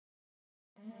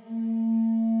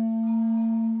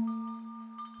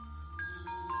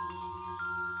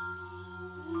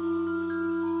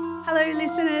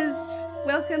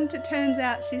welcome to Turns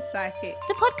Out She's Psychic.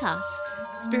 The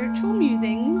podcast. Spiritual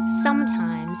musings.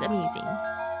 Sometimes amusing.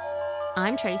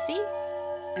 I'm Tracy.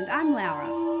 And I'm Laura.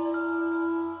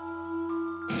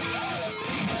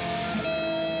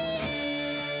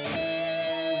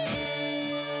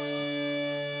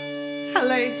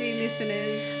 Hello, dear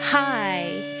listeners.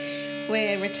 Hi.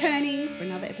 We're returning for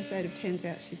another episode of Turns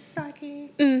Out She's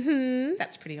Psychic. Mm-hmm.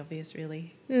 That's pretty obvious,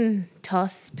 really.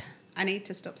 Tosp. I need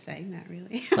to stop saying that,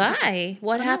 really. Why?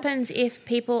 What happens if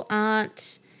people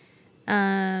aren't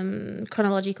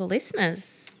chronological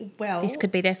listeners? Well, This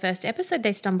could be their first episode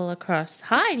they stumble across.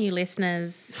 Hi, new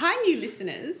listeners. hi, new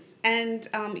listeners. And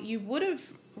you would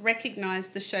have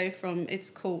recognised the show from its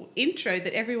cool intro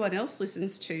that everyone else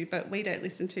listens to, but we don't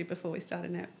listen to before we start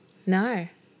an app. No.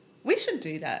 We should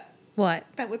do that. What?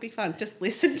 That would be fun. Just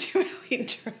listen to our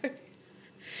intro.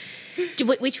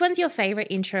 Which one's your favourite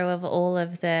intro of all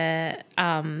of the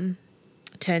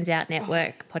Turns Out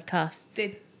Network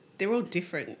podcasts? They're all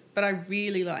different, but I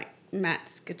really like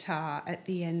Matt's guitar at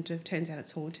the end of Turns Out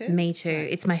It's Haunted. Me too.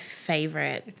 It's my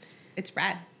favourite. It's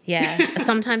rad. Yeah.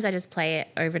 Sometimes I just play it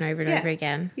over and over and over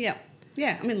again. Yeah.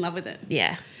 Yeah, I'm in love with it.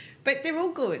 Yeah. But they're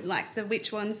all good. Like the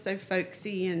Which One's so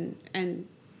folksy and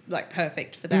like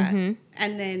perfect for that. Mm-hmm.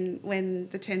 And then when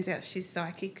the Turns Out She's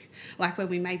Psychic, like when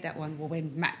we made that one, well,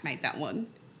 when Matt made that one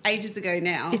ages ago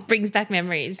now. It brings back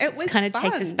memories. It was kind of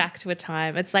takes us fun. back to a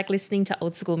time. It's like listening to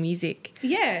old school music.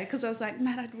 Yeah, because I was like,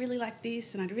 Matt, I'd really like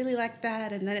this and I'd really like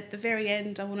that. And then at the very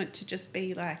end, I want it to just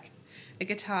be like a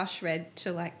guitar shred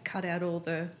to like cut out all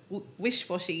the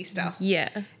wish-washy stuff. Yeah.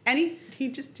 And he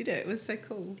just did it. It was so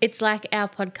cool. It's like our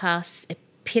podcast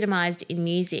epitomised in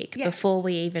music Yes. before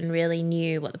we even really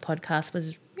knew what the podcast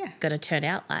was going to turn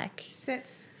out like.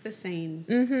 Sets the scene.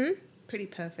 Mm-hmm. Pretty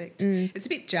perfect. It's a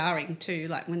bit jarring too,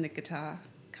 like when the guitar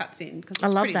cuts in, because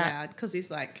it's love pretty that. loud, because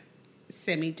he's like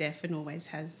semi-deaf and always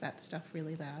has that stuff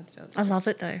really loud. So it's I love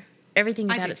it though. Everything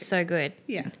I about do it's too. so good.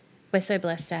 Yeah. We're so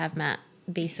blessed to have Matt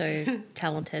be so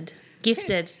talented.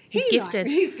 Gifted. He's He gifted.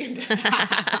 He's gifted.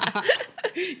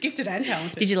 Gifted and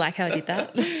talented. Did you like how I did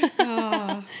that?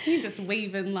 Oh, you just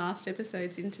weaving last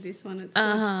episodes into this one. It's good.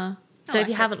 Uh-huh. So like if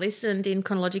you it. haven't listened in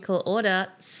chronological order,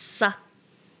 suck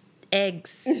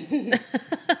eggs. And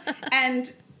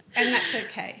that's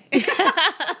okay.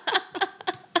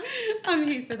 I'm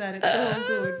here for that. It's all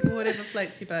good. Whatever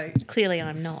floats your boat. Clearly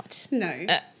I'm not. No,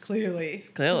 clearly.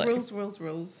 Clearly.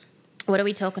 Rules. What are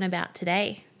we talking about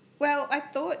today? Well, I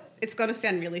thought it's going to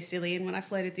sound really silly, and when I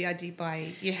floated the idea by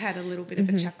you, had a little bit of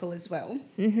a chuckle as well.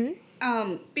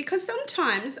 Mm-hmm. Because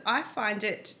sometimes I find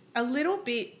it a little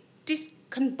bit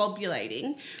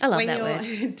discombobulating. I love when that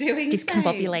you're word. doing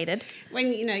Discombobulated.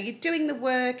 When you're doing the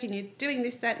work and you're doing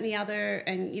this, that, and the other,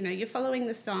 and you're following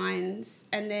the signs,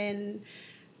 and then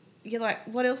you're like,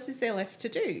 what else is there left to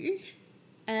do?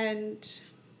 And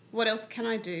what else can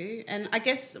I do? And I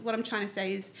guess what I'm trying to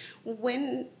say is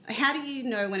how do you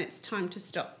know when it's time to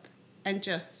stop and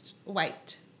just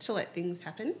wait to let things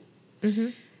happen? Mm-hmm.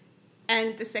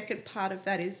 And the second part of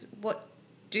that is, what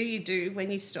do you do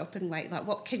when you stop and wait? Like,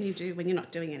 what can you do when you're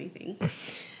not doing anything?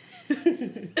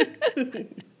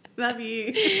 Love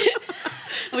you.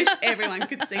 I wish everyone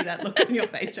could see that look on your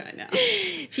face right now.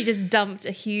 She just dumped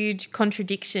a huge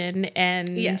contradiction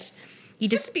and Yes. you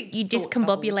Just a big thought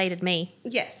discombobulated me.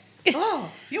 Yes. Oh,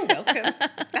 you're welcome.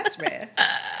 That's rare. But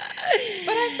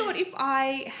I thought if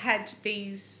I had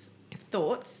these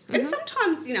thoughts, and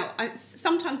sometimes,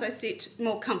 sometimes I sit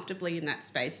more comfortably in that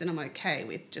space and I'm okay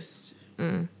with just,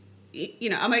 I'm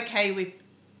okay with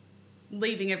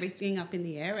leaving everything up in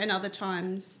the air, and other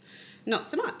times not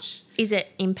so much. Is it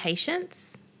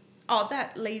impatience? Oh,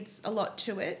 that leads a lot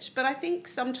to it. But I think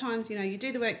sometimes, you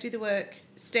do the work,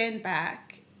 stand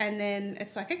back, and then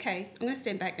it's like, okay, I'm going to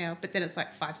stand back now. But then it's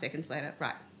like 5 seconds later,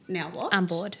 right, now what? I'm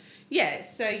bored. Yeah,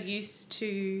 so used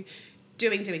to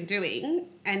doing.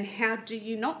 And how do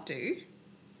you not do?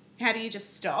 How do you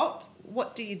just stop?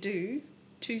 What do you do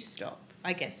to stop,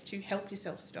 I guess, to help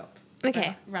yourself stop?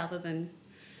 Okay. Rather than...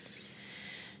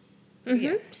 Mm-hmm.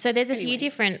 Yeah. So there's a Anyway. few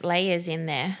different layers in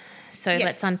there. So Yes.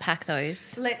 let's unpack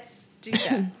those. Let's do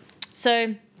that.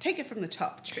 So Take it from the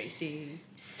top, Tracy.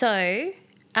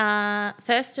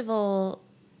 First of all,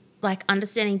 like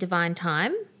understanding divine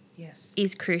time Yes.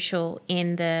 is crucial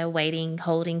in the waiting,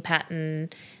 holding pattern,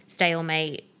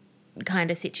 stalemate kind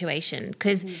of situation.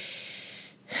 Because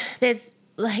there's,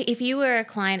 like, if you were a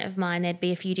client of mine, there'd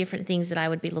be a few different things that I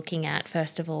would be looking at,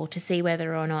 first of all, to see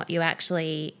whether or not you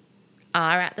actually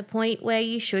are at the point where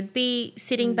you should be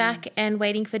sitting back and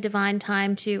waiting for divine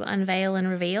time to unveil and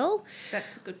reveal.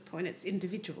 That's a good point. It's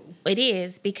individual. It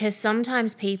is, because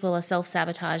sometimes people are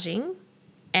self-sabotaging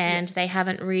and Yes. they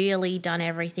haven't really done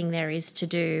everything there is to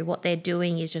do. What they're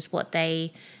doing is just what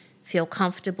they feel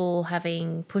comfortable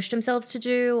having pushed themselves to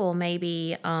do, or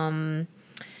maybe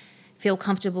feel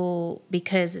comfortable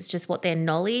because it's just what their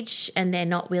knowledge, and they're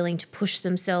not willing to push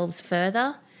themselves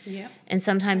further. Yeah. And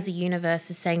sometimes the universe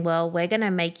is saying, well, we're going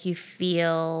to make you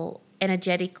feel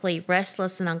energetically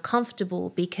restless and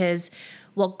uncomfortable because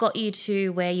what got you to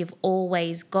where you've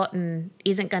always gotten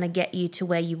isn't going to get you to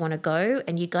where you want to go,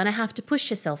 and you're going to have to push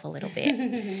yourself a little bit.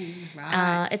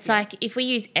 Right. It's like if we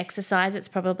use exercise, it's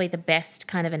probably the best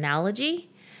kind of analogy.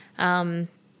 When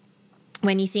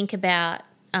you think about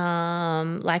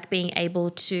like being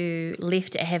able to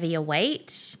lift a heavier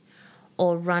weight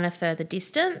or run a further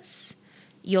distance,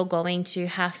 you're going to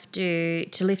have to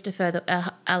lift a further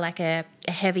a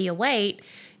heavier weight.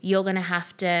 You're going to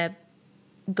have to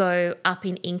go up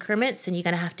in increments, and you're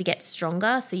going to have to get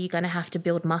stronger. So you're going to have to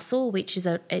build muscle, which is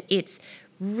it's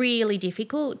really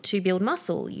difficult to build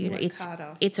muscle.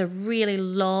 It's a really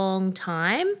long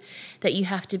time that you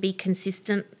have to be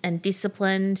consistent and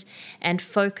disciplined and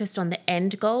focused on the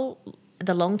end goal,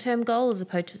 the long-term goal, as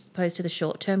opposed to the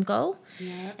short-term goal.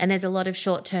 Yeah. And there's a lot of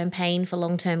short-term pain for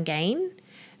long-term gain.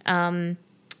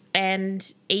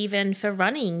 And even for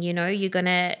running, you're going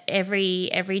to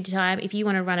every time, if you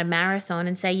want to run a marathon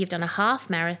and say you've done a half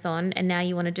marathon and now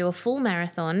you want to do a full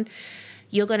marathon,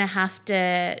 you're going to have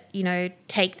to,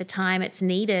 take the time it's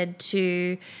needed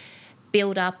to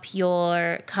build up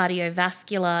your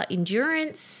cardiovascular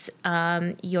endurance,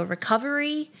 your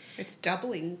recovery. It's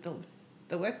doubling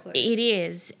the workload. It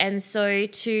is. And so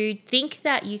to think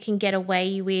that you can get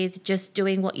away with just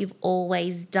doing what you've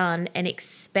always done and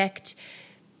expect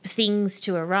things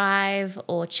to arrive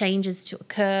or changes to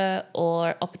occur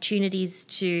or opportunities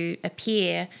to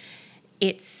appear,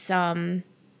 it's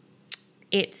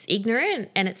ignorant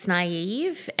and it's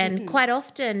naive. And quite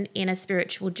often in a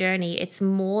spiritual journey, it's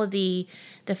more the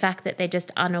fact that they're just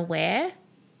unaware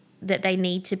that they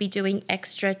need to be doing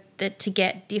extra to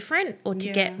get different or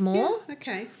to get more. Yeah,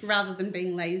 okay. Rather than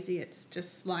being lazy, it's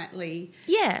just slightly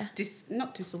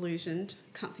not disillusioned.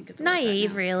 Can't think of the word right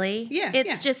naive, now. really. Yeah.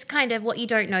 It's just kind of what you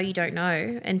don't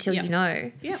know until you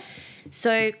know. Yeah.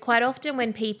 So quite often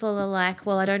when people are like,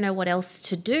 well, I don't know what else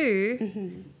to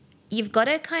do, you've got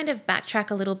to kind of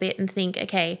backtrack a little bit and think,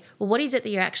 okay, well, what is it that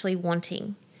you're actually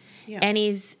wanting? Yeah. And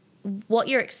is what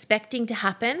you're expecting to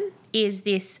happen is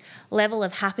this level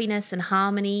of happiness and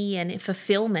harmony and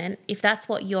fulfillment. If that's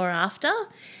what you're after,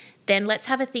 then let's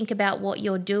have a think about what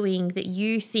you're doing that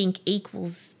you think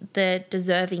equals the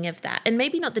deserving of that. And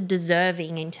maybe not the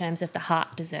deserving in terms of the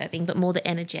heart deserving, but more the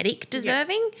energetic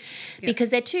deserving, because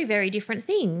they're two very different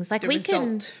things. Like The we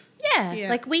result.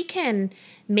 like we can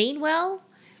mean well,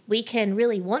 we can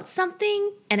really want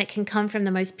something, and it can come from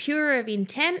the most pure of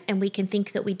intent, and we can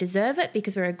think that we deserve it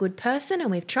because we're a good person and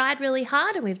we've tried really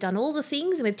hard and we've done all the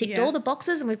things and we've ticked all the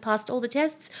boxes and we've passed all the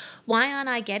tests. Why aren't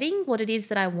I getting what it is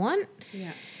that I want?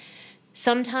 Yeah.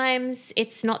 Sometimes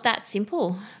it's not that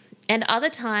simple. And other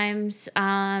times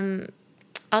on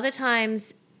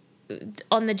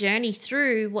the journey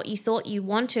through, what you thought you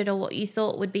wanted or what you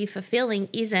thought would be fulfilling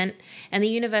isn't, and the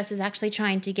universe is actually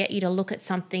trying to get you to look at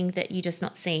something that you're just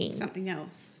not seeing. Something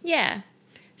else. Yeah.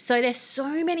 So there's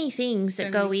so many things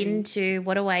that go into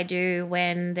what do I do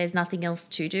when there's nothing else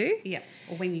to do? Yeah.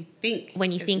 Or when you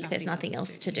think there's nothing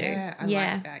else to do. Yeah, I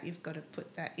like that. You've got to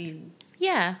put that in.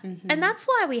 Yeah. And that's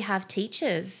why we have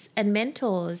teachers and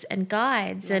mentors and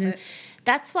guides. Love and it.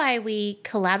 that's why we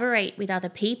collaborate with other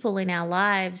people in our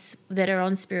lives that are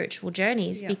on spiritual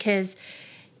journeys, because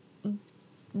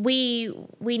we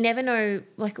never know,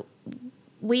 like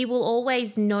we will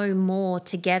always know more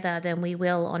together than we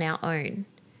will on our own.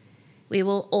 We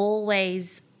will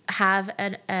always have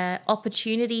an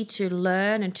opportunity to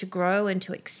learn and to grow and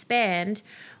to expand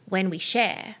when we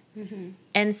share.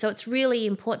 And so it's really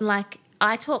important. Like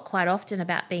I talk quite often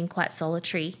about being quite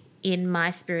solitary in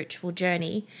my spiritual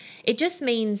journey. It just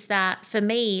means that for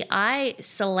me, I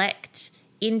select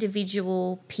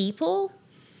individual people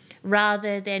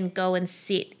rather than go and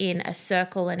sit in a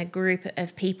circle and a group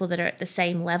of people that are at the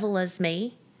same level as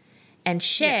me and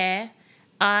share. Yes.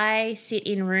 I sit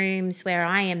in rooms where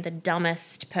I am the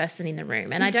dumbest person in the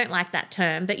room. And I don't like that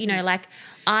term, but, like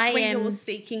when you're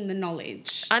seeking the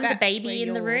knowledge. I'm the that's baby where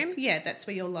in the room. Yeah, that's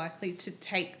where you're likely to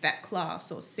take that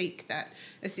class or seek that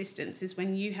assistance, is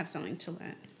when you have something to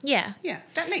learn. Yeah. Yeah,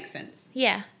 that makes sense.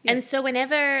 Yeah. And so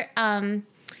whenever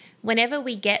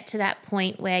we get to that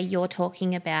point where you're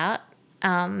talking about,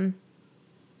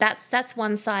 That's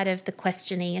one side of the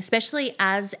questioning, especially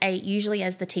usually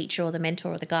as the teacher or the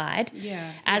mentor or the guide.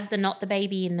 Yeah. As the not the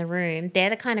baby in the room, they're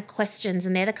the kind of questions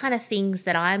and they're the kind of things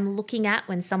that I'm looking at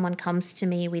when someone comes to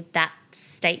me with that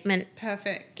statement.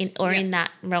 Perfect. In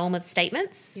that realm of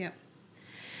statements. Yep.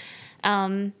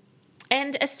 And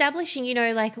establishing,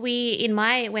 like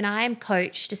when I'm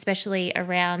coached, especially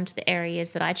around the areas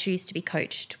that I choose to be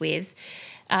coached with,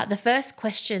 the first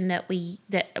question that we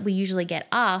usually get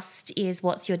asked is,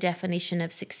 what's your definition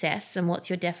of success and what's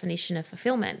your definition of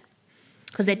fulfillment?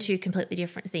 Because they're two completely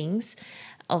different things,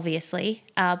 obviously.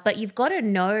 But you've got to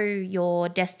know your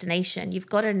destination. You've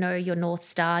got to know your North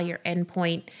Star, your end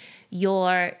point,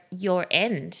 your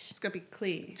end. It's got to be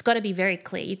clear. It's got to be very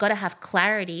clear. You've got to have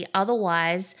clarity.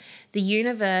 Otherwise, the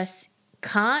universe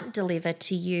can't deliver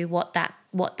to you what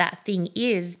that thing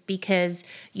is, because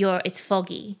it's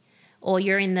foggy, or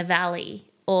you're in the valley,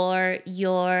 or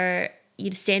you're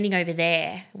standing over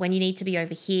there when you need to be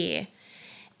over here.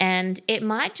 And it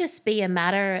might just be a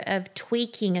matter of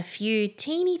tweaking a few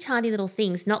teeny tiny little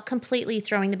things, not completely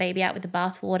throwing the baby out with the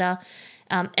bathwater.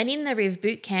 And in the Riv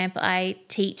Bootcamp, I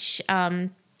teach, I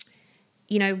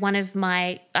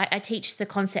teach the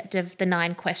concept of the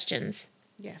 9 questions.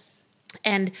 Yes.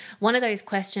 And one of those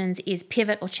questions is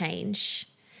pivot or change.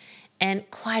 And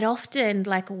quite often,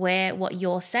 like what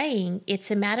you're saying, it's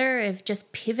a matter of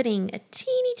just pivoting a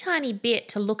teeny tiny bit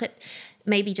to look at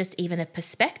maybe just even a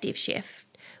perspective shift,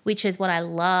 which is what I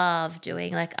love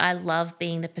doing. Like, I love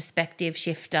being the perspective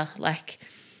shifter. Like,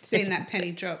 seeing that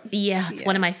penny drop. Yeah, it's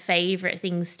one of my favorite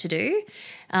things to do,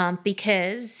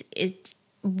 because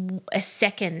a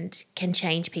second can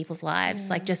change people's lives.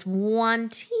 Like, just one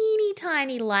teeny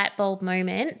tiny light bulb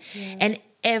moment, and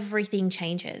everything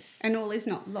changes. And all is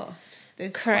not lost.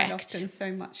 There's Correct. quite often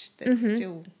so much that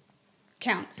still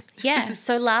counts. Yeah.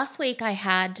 So last week I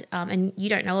had, and you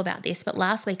don't know about this, but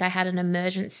last week I had an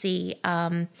emergency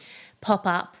pop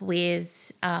up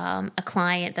with a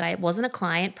client that I wasn't a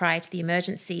client prior to the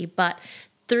emergency, but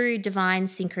through divine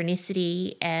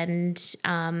synchronicity and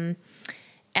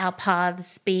our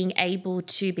paths being able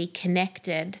to be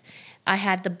connected, I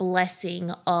had the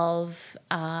blessing of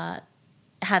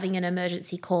having an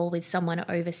emergency call with someone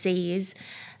overseas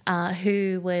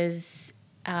who was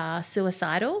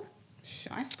suicidal.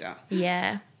 Shyster.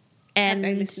 Yeah. And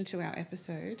had they listened to our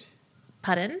episode?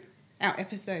 Pardon? Our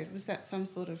episode, was that some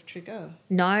sort of trigger?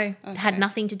 No, it had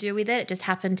nothing to do with it. It just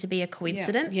happened to be a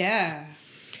coincidence. Yeah.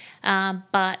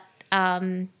 But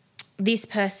this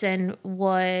person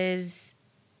was,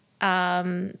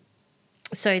 so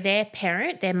their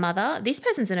parent, their mother, this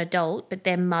person's an adult, but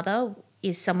their mother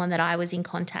is someone that I was in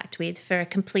contact with for a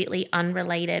completely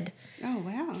unrelated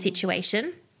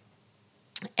situation.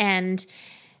 And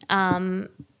I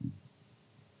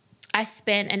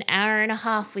spent an hour and a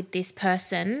half with this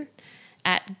person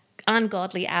at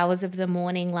ungodly hours of the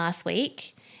morning last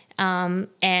week,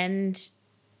 and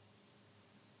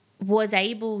was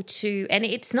able to, and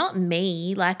it's not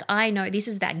me, like, I know this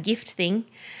is that gift thing.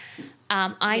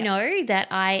 I know that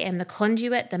I am the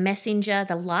conduit, the messenger,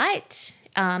 the light,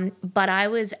 but I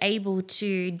was able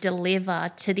to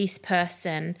deliver to this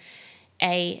person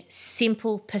a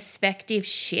simple perspective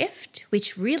shift,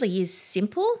 which really is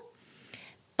simple,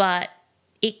 but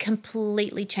it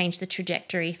completely changed the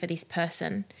trajectory for this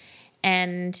person.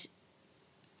 And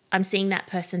I'm seeing that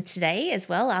person today as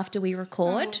well after we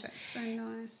record. Oh, that's so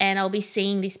nice. And I'll be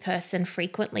seeing this person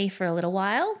frequently for a little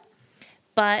while.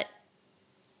 But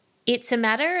it's a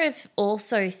matter of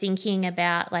also thinking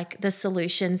about, like, the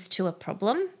solutions to a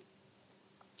problem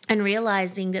and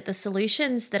realizing that the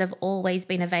solutions that have always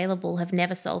been available have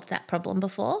never solved that problem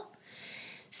before.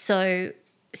 So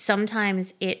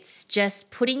sometimes it's just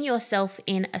putting yourself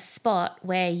in a spot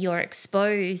where you're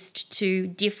exposed to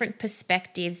different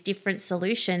perspectives, different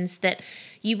solutions that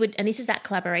you would, and this is that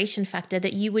collaboration factor,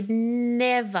 that you would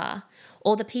never,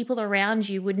 or the people around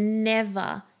you would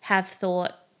never have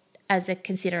thought as a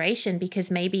consideration, because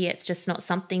maybe it's just not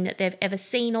something that they've ever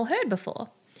seen or heard before.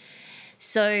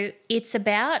 So it's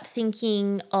about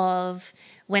thinking of,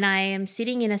 when I am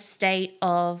sitting in a state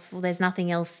of, well, there's nothing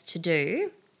else to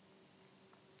do,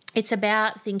 it's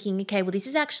about thinking, okay, well, this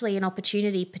is actually an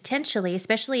opportunity potentially,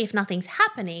 especially if nothing's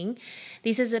happening.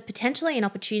 This is potentially an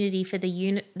opportunity for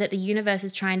that the universe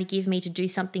is trying to give me to do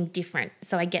something different,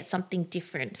 so I get something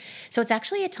different. So it's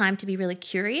actually a time to be really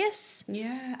curious.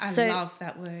 Yeah, I love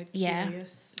that word,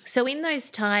 curious. So in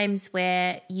those times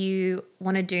where you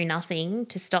want to do nothing,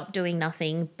 to stop doing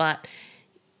nothing, but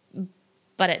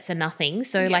it's a nothing.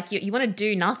 So like you want to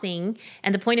do nothing,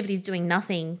 and the point of it is doing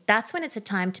nothing. That's when it's a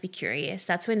time to be curious.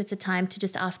 That's when it's a time to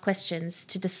just ask questions,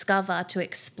 to discover, to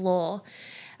explore.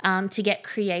 to get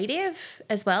creative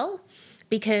as well,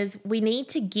 because we need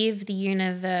to give the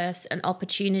universe an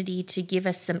opportunity to give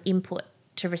us some input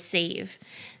to receive.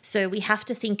 So we have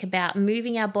to think about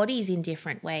moving our bodies in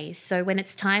different ways. So when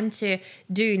it's time to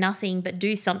do nothing but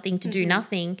do something to do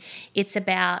nothing, it's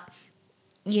about,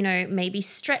 you know, maybe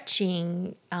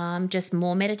stretching, just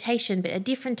more meditation, but a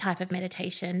different type of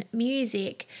meditation,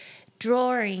 music,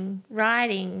 drawing,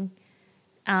 writing,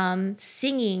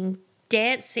 singing,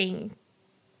 dancing,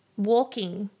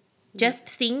 walking, just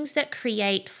things that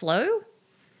create flow.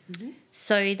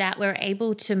 So that we're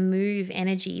able to move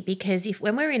energy. Because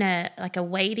when we're in a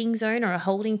waiting zone or a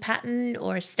holding pattern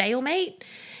or a stalemate,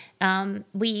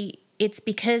 it's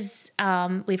because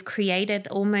we've created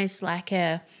almost like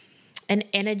an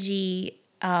energy.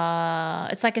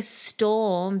 It's like a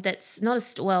storm that's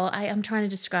not I'm trying to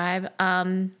describe.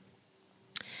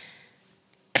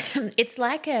 It's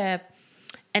like a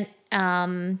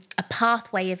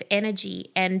pathway of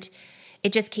energy, and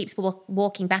it just keeps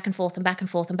walking back and forth and back and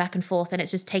forth and back and forth, and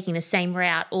it's just taking the same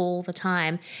route all the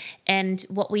time. And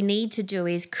what we need to do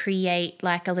is create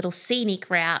like a little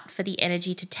scenic route for the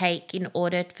energy to take in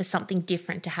order for something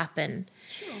different to happen.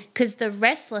 Sure. Because the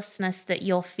restlessness that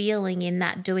you're feeling in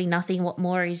that doing nothing, what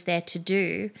more is there to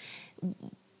do?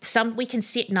 We can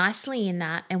sit nicely in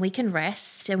that, and we can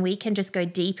rest, and we can just go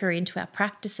deeper into our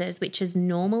practices, which is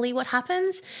normally what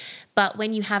happens. But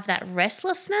when you have that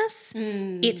restlessness,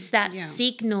 it's that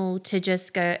signal to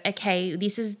just go, okay,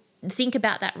 think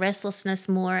about that restlessness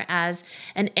more as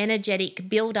an energetic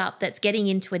build-up that's getting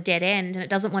into a dead end, and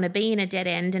it doesn't want to be in a dead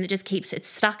end, and it's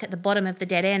stuck at the bottom of the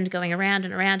dead end going around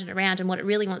and around and around, and what it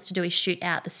really wants to do is shoot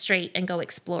out the street and go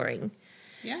exploring.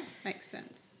 Yeah, makes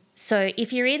sense. So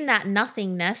if you're in that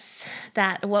nothingness,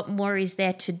 that what more is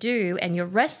there to do, and you're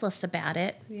restless about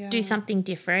it, do something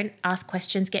different, ask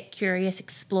questions, get curious,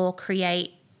 explore,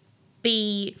 create,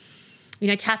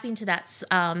 tap into that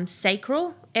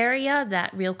sacral area,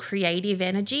 that real creative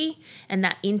energy and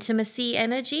that intimacy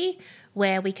energy,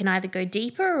 where we can either go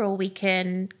deeper or we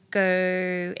can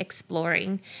go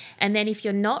exploring. And then if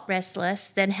you're not restless,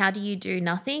 then how do you do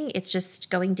nothing? It's just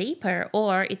going deeper,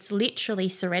 or it's literally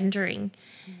surrendering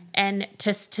and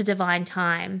just to divine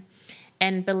time,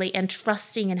 and believe and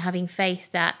trusting and having faith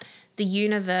that the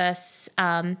universe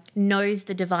knows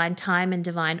the divine time and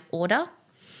divine order.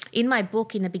 In my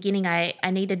book, in the beginning, I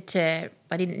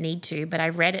didn't need to, but I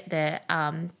read it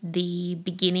the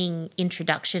beginning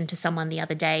introduction to someone the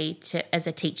other day as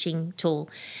a teaching tool,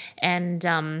 and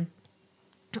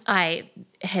I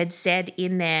had said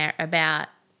in there about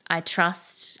I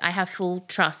have full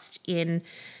trust in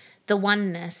the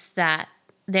oneness, that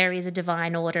there is a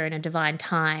divine order and a divine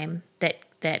time that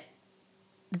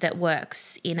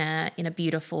works in a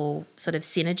beautiful sort of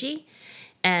synergy.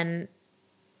 And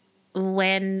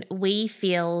when we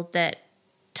feel that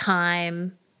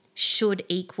time should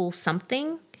equal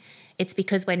something, it's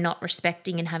because we're not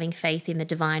respecting and having faith in the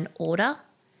divine order.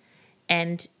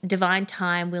 And divine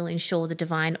time will ensure the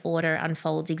divine order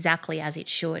unfolds exactly as it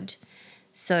should.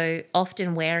 So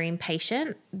often we're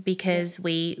impatient because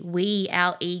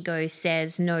our ego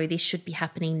says, no, this should be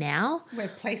happening now. We're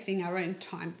placing our own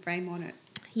time frame on it.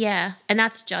 Yeah, and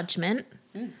that's judgment,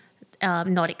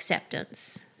 not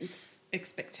acceptance. It's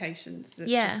expectations that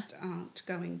just aren't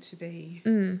going to be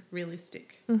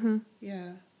realistic. Mm-hmm.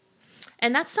 Yeah.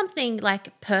 And that's something,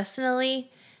 like,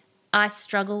 personally, I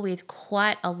struggle with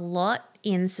quite a lot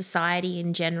in society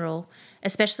in general,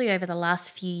 especially over the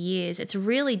last few years. It's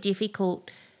really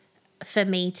difficult for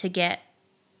me to get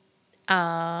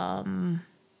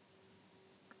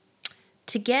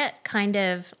kind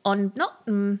of on,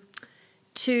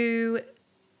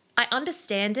 I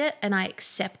understand it and I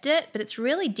accept it, but it's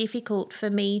really difficult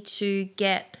for me to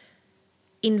get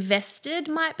invested,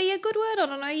 might be a good word, I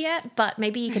don't know yet, but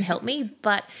maybe you can help me.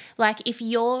 But like, if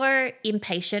you're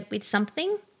impatient with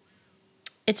something,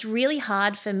 it's really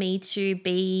hard for me to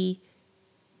be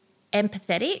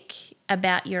empathetic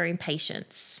about your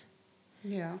impatience.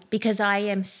 Yeah. Because I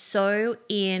am so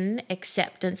in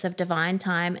acceptance of divine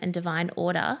time and divine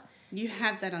order. You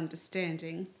have that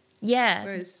understanding. Yeah.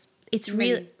 Whereas it's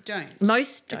many really don't.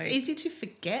 Most don't. It's easy to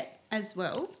forget as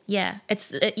well. Yeah.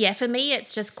 For me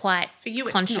it's just quite for you,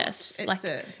 conscious. It's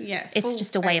not. It's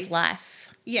just a way of life.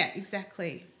 Yeah,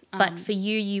 exactly. But for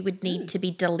you would need to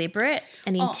be deliberate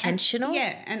and intentional.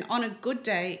 And on a good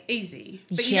day, easy.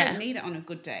 But you don't need it on a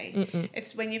good day. Mm-mm.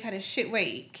 It's when you've had a shit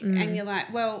week and you're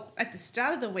like, well, at the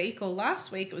start of the week or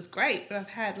last week it was great, but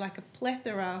I've had like a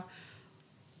plethora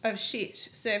of shit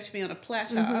served to me on a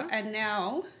platter, and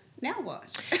now what?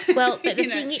 Well, but the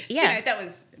thing is, that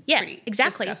was Yeah, pretty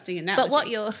exactly. disgusting analogy. But what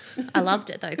you're, I loved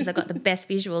it though because I got the best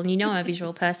visual, and you know I'm a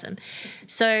visual person.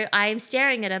 So I'm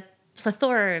staring at a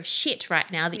plethora of shit right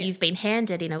now that you've been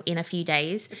handed in a few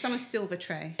days. It's on a silver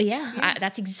tray. Yeah,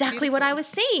 that's exactly what I was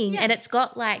seeing, and it's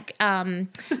got like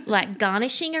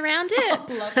garnishing around it.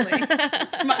 Oh, lovely.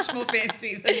 It's much more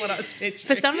fancy than what I was picturing.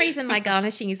 For some reason, my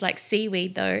garnishing is like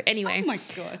seaweed though. Anyway, Oh my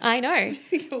God. I know.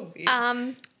 You're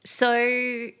weird.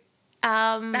 So.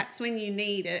 That's when you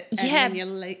need it and when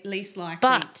you're least likely.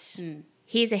 But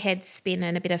here's a head spin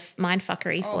and a bit of mind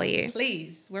fuckery for you.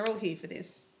 Please, we're all here for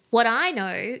this. What I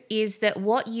know is that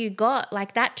what you got,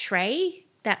 like that tray,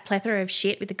 that plethora of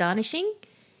shit with the garnishing,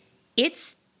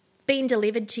 it's been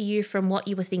delivered to you from what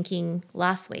you were thinking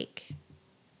last week,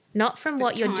 not from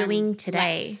what you're doing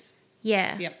today. Lapse.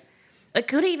 Yeah. Yep. It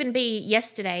could even be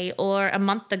yesterday or a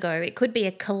month ago. It could be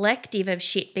a collective of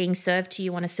shit being served to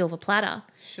you on a silver platter.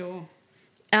 Sure.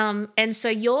 And so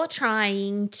you're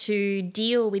trying to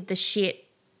deal with the shit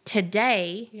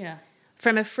today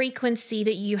from a frequency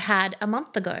that you had a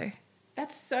month ago.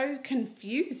 That's so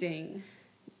confusing.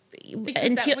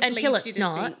 Until it's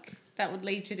not. That would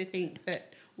lead you to think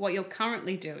that what you're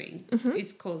currently doing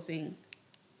is causing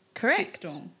Correct.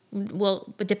 shitstorm.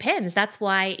 Well, it depends. That's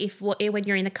why when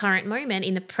you're in the current moment,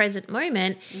 in the present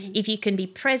moment, if you can be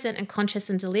present and conscious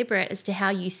and deliberate as to how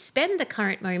you spend the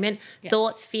current moment,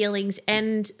 thoughts, feelings,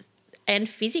 and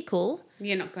physical.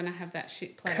 You're not going to have that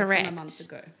shit play from a month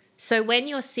ago. So when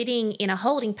you're sitting in a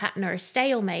holding pattern or a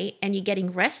stalemate and you're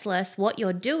getting restless, what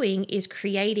you're doing is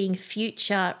creating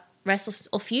future restless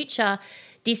or future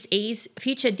dis-ease,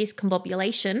 future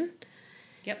discombobulation.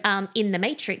 In the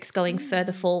matrix going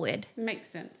further forward. Makes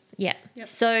sense. Yeah. Yep.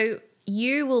 So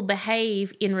you will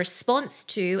behave in response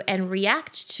to and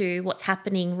react to what's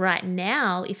happening right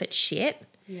now if it's shit.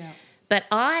 Yeah. But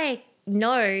I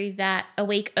know that a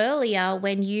week earlier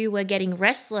when you were getting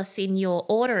restless in your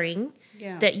ordering,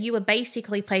 that you were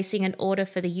basically placing an order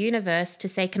for the universe to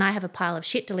say, can I have a pile of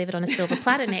shit delivered on a silver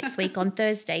platter next week on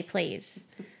Thursday, please?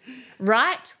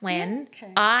 Right when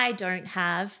I don't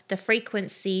have the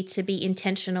frequency to be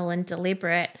intentional and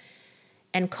deliberate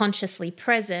and consciously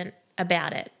present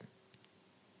about it.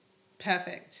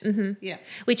 Perfect. Yeah.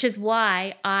 Which is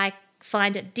why I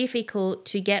find it difficult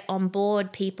to get on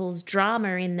board people's drama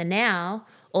in the now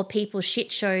or people's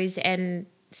shit shows and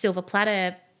silver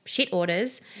platter shit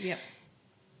orders. Yep.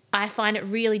 I find it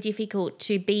really difficult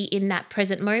to be in that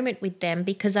present moment with them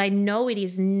because I know it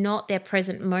is not their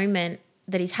present moment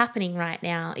that is happening right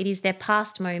now. It is their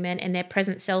past moment, and their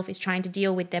present self is trying to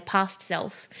deal with their past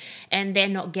self, and they're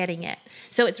not getting it.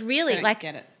 So it's really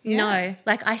get it. Yeah. No,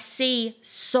 like I see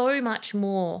so much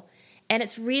more, and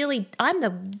it's really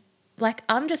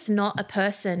I'm just not a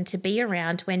person to be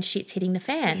around when shit's hitting the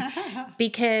fan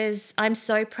because I'm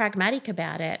so pragmatic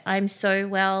about it. I'm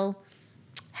so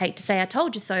hate to say I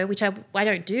told you so, which I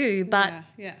don't do, but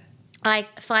I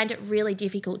find it really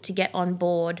difficult to get on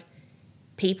board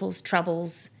people's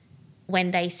troubles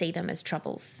when they see them as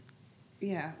troubles.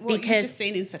 Yeah, well, because you're just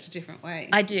seen in such a different way.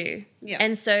 I do. Yeah.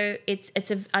 And so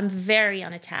I'm very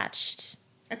unattached.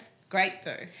 That's great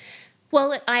though.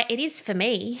 Well, it is for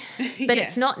me, but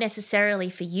it's not necessarily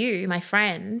for you, my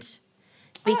friend,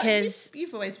 because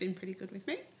you've always been pretty good with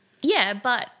me. Yeah,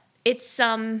 but it's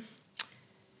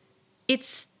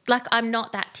like I'm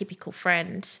not that typical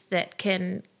friend that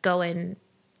can go and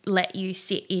let you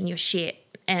sit in your shit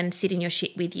and sit in your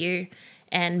shit with you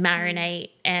and marinate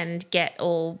and get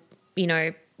all,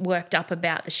 worked up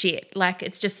about the shit. Like,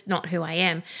 it's just not who I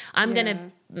am.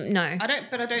 No. I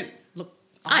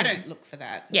don't look for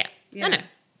that. Yeah. I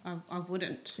know. I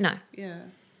wouldn't. No. Yeah.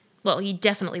 Well, you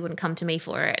definitely wouldn't come to me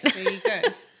for it. There you go.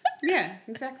 Yeah,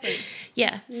 exactly.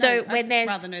 Yeah. No, so when I'd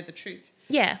rather know the truth.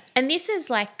 Yeah. And this is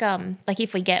like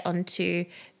if we get onto,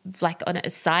 like, on a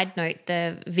side note,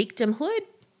 the victimhood.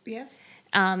 Yes.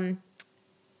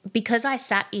 Because I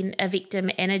sat in a victim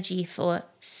energy for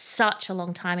such a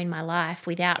long time in my life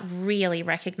without really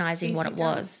recognizing what it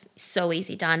was. So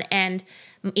easy done. And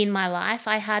in my life,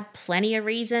 I had plenty of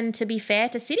reason, to be fair,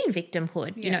 to sit in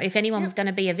victimhood. Yeah. If anyone was going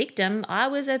to be a victim, I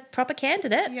was a proper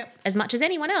candidate as much as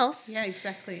anyone else. Yeah,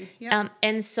 exactly. Yep.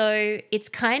 And so it's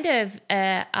kind of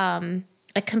a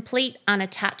complete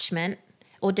unattachment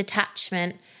or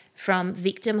detachment from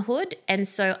victimhood. And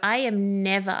so I am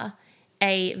never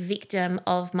a victim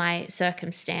of my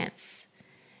circumstance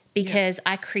because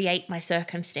I create my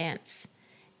circumstance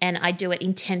and I do it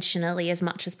intentionally as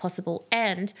much as possible.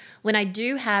 And when I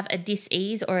do have a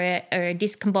dis-ease or a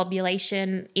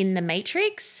discombobulation in the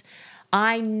matrix,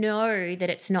 I know that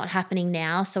it's not happening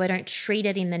now, so I don't treat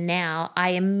it in the now.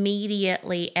 I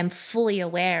immediately am fully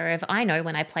aware of, I know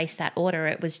when I placed that order,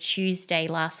 it was Tuesday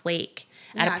last week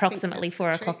Yeah, I at think approximately that's the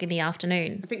 4 o'clock trick. in the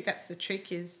afternoon. I think that's the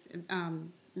trick is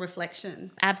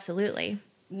reflection. Absolutely.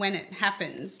 When it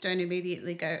happens, don't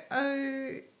immediately go,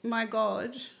 oh my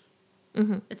God,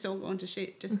 it's all gone to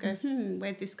shit. Just go,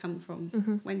 where'd this come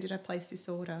from? When did I place this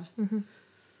order?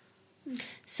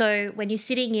 So when you're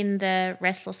sitting in the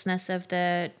restlessness of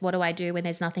the what do I do when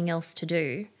there's nothing else to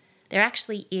do, there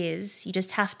actually is. You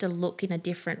just have to look in a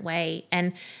different way.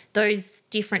 And those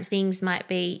different things might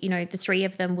be, the three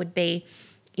of them would be,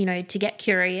 to get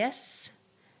curious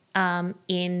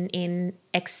in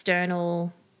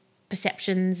external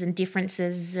perceptions and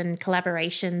differences and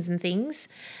collaborations and things,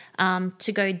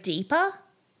 to go deeper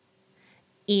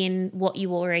in what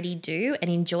you already do and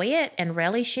enjoy it and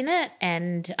relish in it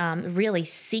and really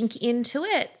sink into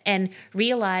it and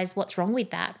realize what's wrong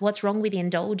with that, what's wrong with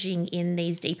indulging in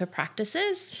these deeper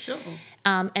practices. Sure.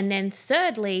 And then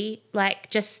thirdly,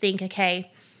 just think,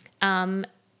 okay, am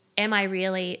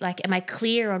I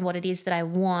clear on what it is that I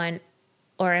want,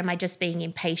 or am I just being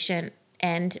impatient?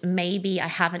 And maybe I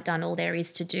haven't done all there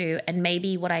is to do. And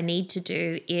maybe what I need to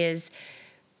do is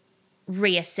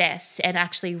reassess and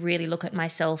actually really look at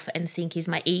myself and think, is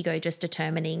my ego just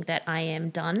determining that I am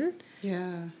done?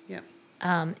 Yeah,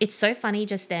 yeah. It's so funny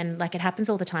just then, it happens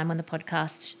all the time on the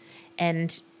podcast,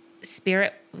 and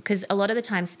spirit, because a lot of the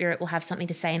time spirit will have something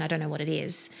to say and I don't know what it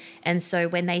is. And so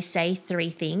when they say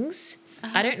 3 things,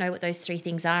 I don't know what those 3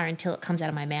 things are until it comes out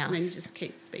of my mouth. And then you just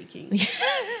keep speaking.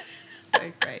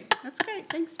 So great. That's great.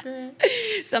 Thanks, Spirit.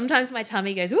 Sometimes my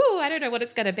tummy goes, ooh, I don't know what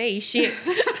it's going to be. Shit.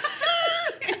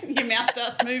 Your mouth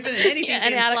starts moving and anything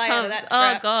and can out it fly out comes. of that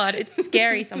Oh, trap. God, it's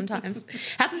scary sometimes.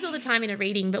 Happens all the time in a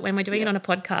reading, but when we're doing it on a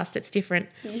podcast, it's different.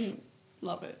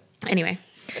 Love it. Anyway.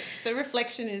 The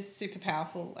reflection is super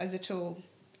powerful as a tool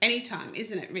anytime,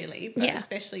 isn't it, really? But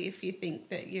especially if you think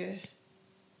that you're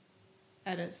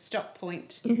at a stop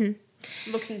point,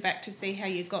 looking back to see how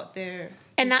you got there.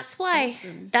 And that's why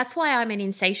awesome. that's why I'm an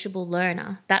insatiable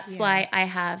learner. That's why I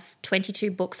have 22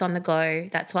 books on the go.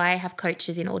 That's why I have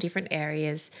coaches in all different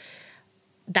areas.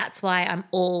 That's why I'm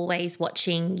always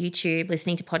watching YouTube,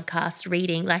 listening to podcasts,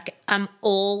 reading. I'm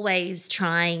always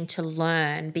trying to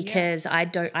learn because I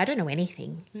don't know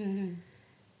anything. Mm-hmm.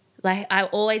 I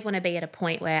always want to be at a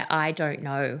point where I don't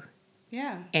know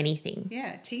anything.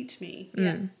 Yeah, teach me.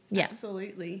 Yeah.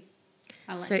 Absolutely.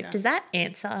 I like so that. Does that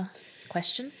answer the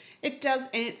question? It does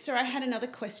answer. I had another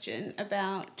question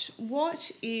about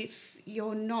what if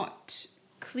you're not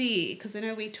clear, because I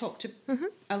know we talked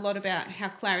a lot about how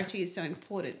clarity is so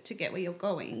important to get where you're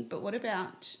going, but what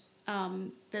about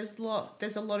there's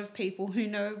a lot of people who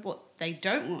know what they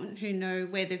don't want, who know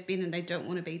where they've been and they don't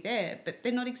want to be there, but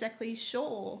they're not exactly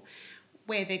sure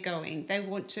where they're going. They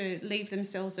want to leave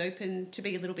themselves open to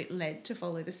be a little bit led to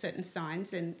follow the certain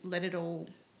signs and let it all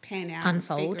pan out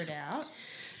Unfold. and figure it out.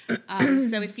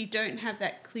 So if you don't have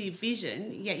that clear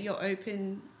vision, yet you're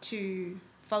open to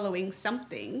following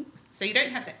something, so you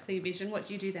don't have that clear vision, what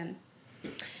do you do then?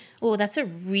 Oh, that's a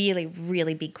really,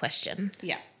 really big question.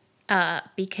 Yeah.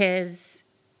 Because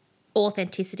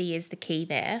authenticity is the key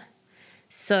there.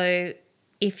 So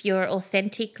if you're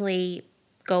authentically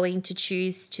going to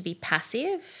choose to be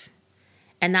passive,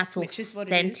 and that's authentic. Which is what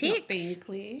it is, not being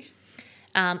clear.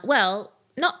 Well,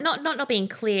 not being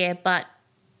clear, but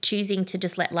choosing to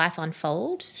just let life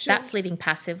unfold. Sure. That's living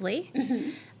passively.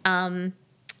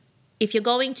 If you're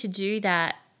going to do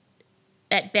that,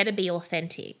 it better be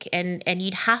authentic. And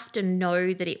you'd have to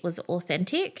know that it was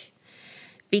authentic,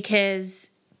 because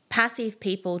passive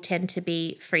people tend to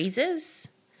be freezers.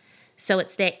 So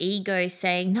it's their ego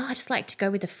saying, no, I just like to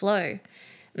go with the flow.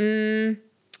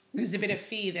 There's a bit of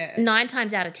fear there. 9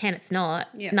 times out of 10, it's not.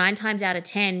 Yeah. 9 times out of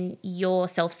 10, you're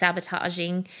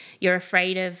self-sabotaging. You're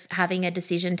afraid of having a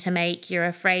decision to make. You're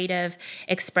afraid of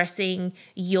expressing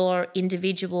your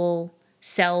individual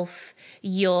self.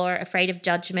 You're afraid of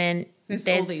judgment. There's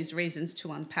all these reasons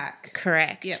to unpack.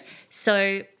 Correct. Yep.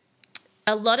 So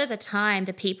a lot of the time,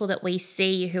 the people that we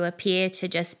see who appear to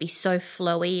just be so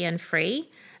flowy and free,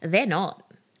 they're not.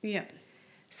 Yeah.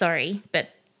 Sorry, but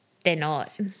they're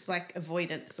not. It's like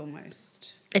avoidance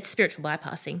almost. It's spiritual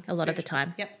bypassing a lot of the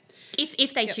time. Yep.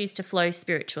 If they choose to flow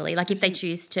spiritually, if they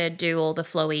choose to do all the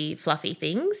flowy, fluffy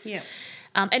things. Yeah.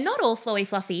 And not all flowy,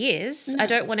 fluffy is. No. I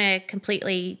don't want to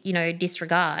completely,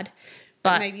 disregard.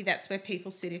 But maybe that's where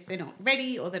people sit if they're not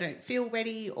ready, or they don't feel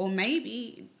ready, or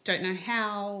maybe don't know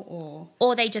how,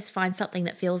 or they just find something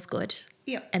that feels good.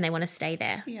 Yep. And they want to stay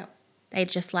there. Yep. They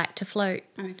just like to float.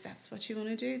 And if that's what you want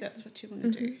to do, that's what you want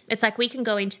to do. It's like we can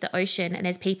go into the ocean and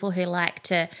there's people who like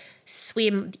to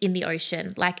swim in the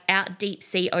ocean, like out deep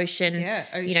sea ocean. Yeah,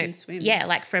 ocean swims. Yeah,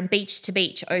 like from beach to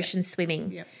beach, ocean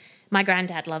swimming. Yep. My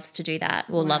granddad loves to do that,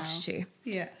 or loved to.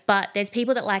 Yeah. But there's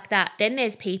people that like that. Then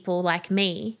there's people like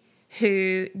me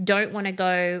who don't want to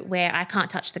go where I can't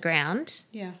touch the ground.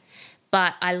 Yeah.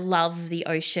 But I love the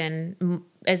ocean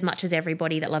as much as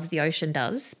everybody that loves the ocean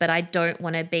does. But I don't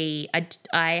want to be,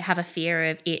 I have a fear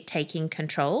of it taking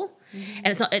control.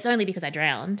 And it's only because I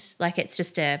drowned. Like it's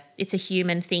a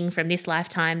human thing from this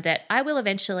lifetime that I will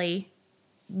eventually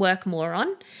work more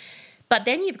on. But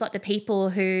then you've got the people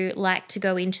who like to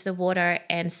go into the water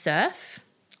and surf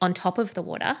on top of the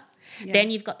water. Yeah. Then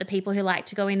you've got the people who like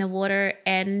to go in the water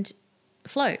and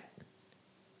float.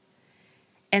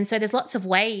 And so there's lots of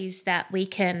ways that we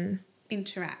can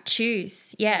interact,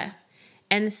 choose. Yeah.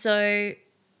 And so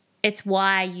it's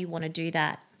why you want to do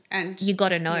that. And you got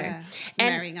to know. Yeah,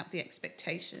 and marrying up the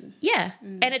expectation. Yeah.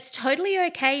 And it's totally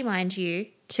okay, mind you,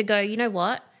 to go, you know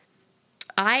what?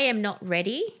 I am not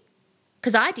ready,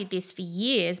 because I did this for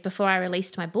years before I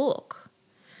released my book.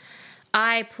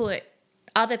 I put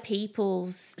other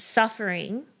people's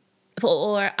suffering,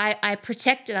 or I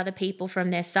protected other people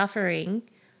from their suffering,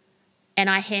 and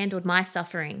I handled my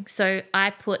suffering. So I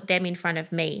put them in front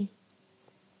of me,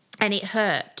 and it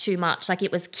hurt too much. Like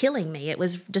it was killing me. It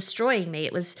was destroying me.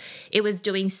 It was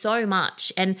doing so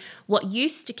much. And what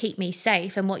used to keep me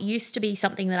safe and what used to be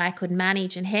something that I could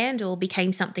manage and handle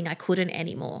became something I couldn't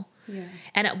anymore. Yeah.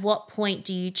 And at what point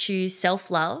do you choose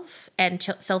self-love and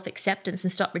self-acceptance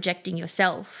and stop rejecting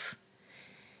yourself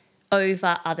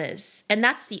over others? And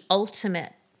that's the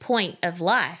ultimate point of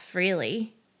life,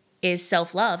 really, is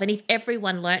self-love. And if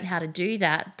everyone learnt how to do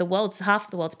that, more than half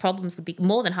of the world's problems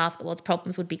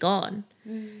would be gone.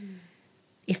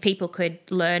 If people could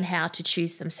learn how to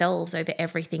choose themselves over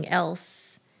everything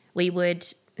else, we would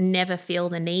never feel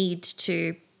the need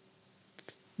to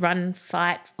run,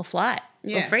 fight or flight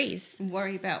or freeze. And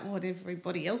worry about what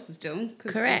everybody else is doing.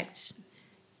 Correct.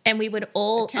 And we would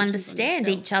all understand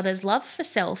each other's love for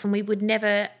self, and we would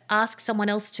never ask someone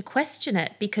else to question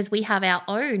it because we have our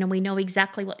own and we know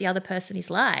exactly what the other person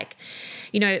is like.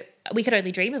 You know, we could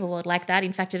only dream of a world like that.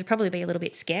 In fact, it would probably be a little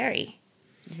bit scary.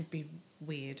 It would be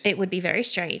weird. It would be very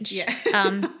strange. Yeah.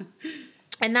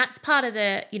 And that's part of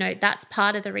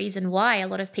the reason why a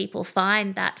lot of people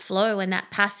find that flow and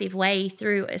that passive way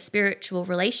through a spiritual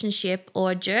relationship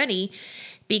or journey,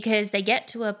 because they get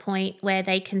to a point where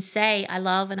they can say, I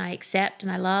love and I accept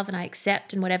and I love and I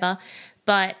accept and whatever.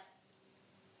 But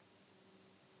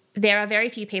there are very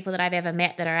few people that I've ever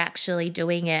met that are actually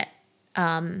doing it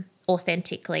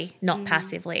authentically, not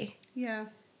passively. Yeah,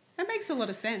 that makes a lot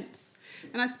of sense.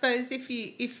 And I suppose if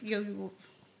you're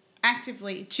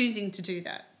actively choosing to do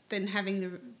that, then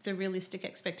having the realistic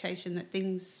expectation that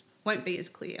things won't be as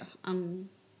clear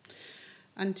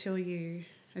until you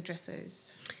address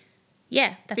those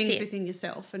things within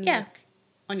yourself and work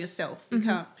on yourself. You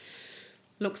can't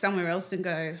look somewhere else and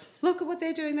go, look at what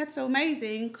they're doing, that's so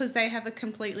amazing, because they have a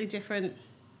completely different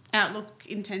outlook,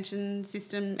 intention,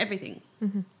 system, everything.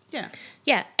 Yeah.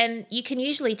 Yeah, and you can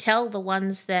usually tell the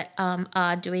ones that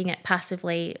are doing it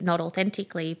passively, not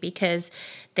authentically, because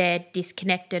they're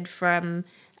disconnected from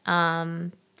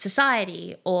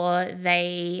society, or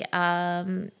they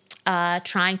are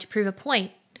trying to prove a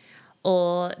point,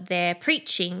 or they're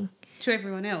preaching to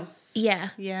everyone else. Yeah.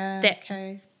 Yeah,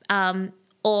 okay.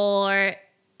 Or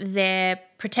they're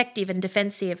protective and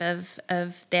defensive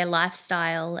of their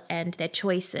lifestyle and their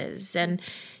choices. And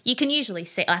you can usually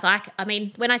see,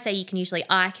 when I say I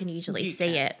can usually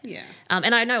see it. Yeah.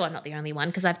 And I know I'm not the only one,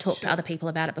 because I've talked to other people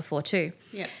about it before too.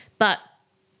 Yeah. But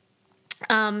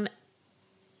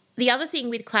the other thing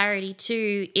with clarity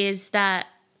too is that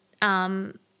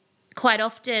quite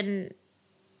often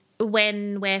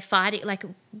when we're fighting, like,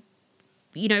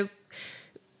 you know,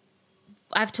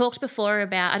 I've talked before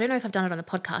about, I don't know if I've done it on the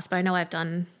podcast, but I know I've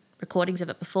done recordings of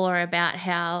it before, about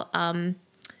how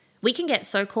we can get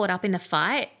so caught up in the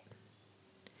fight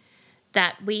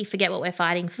that we forget what we're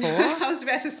fighting for. I was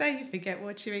about to say, you forget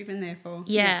what you're even there for.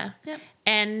 Yeah. Yep.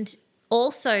 And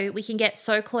also we can get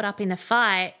so caught up in the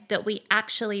fight that we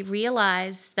actually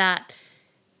realise that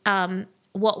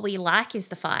what we like is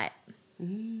the fight.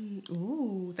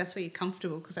 Ooh, that's where you're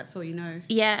comfortable, because that's all you know.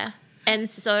 Yeah. And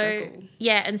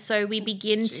so we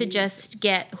begin to just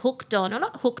get hooked on, or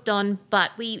not hooked on, but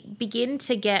we begin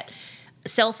to get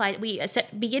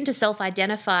begin to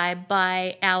self-identify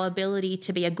by our ability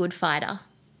to be a good fighter.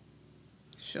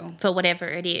 Sure. For whatever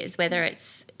it is, whether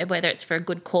it's for a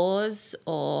good cause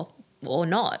or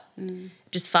not.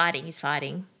 Just fighting is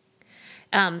fighting.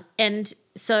 And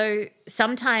so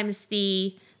sometimes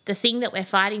the thing that we're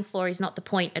fighting for is not the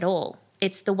point at all.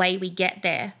 It's the way we get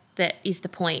there that is the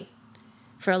point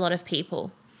for a lot of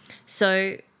people.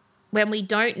 So when we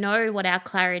don't know what our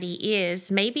clarity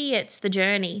is, maybe it's the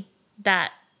journey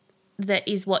that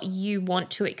is what you want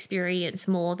to experience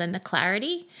more than the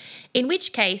clarity, in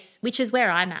which case, which is where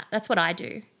I'm at. That's what I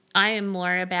do. I am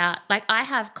more about, like, I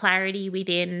have clarity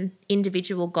within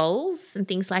individual goals and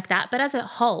things like that. But as a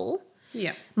whole,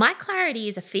 my clarity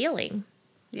is a feeling.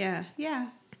 Yeah, yeah.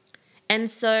 And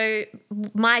so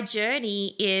my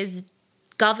journey is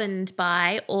governed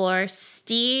by or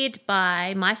steered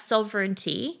by my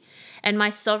sovereignty, and my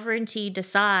sovereignty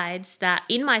decides that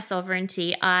in my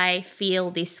sovereignty I feel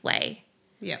this way.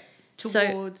 Yeah.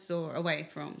 Towards or away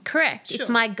from. Correct. Sure. It's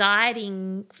my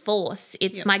guiding force.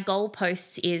 It's my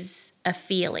goalpost is a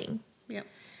feeling. Yep.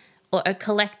 Or a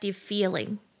collective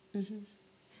feeling,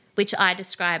 which I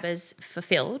describe as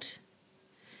fulfilled.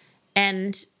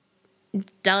 And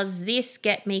does this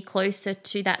get me closer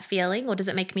to that feeling, or does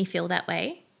it make me feel that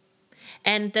way?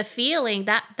 And the feeling,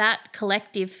 that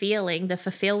collective feeling, the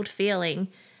fulfilled feeling,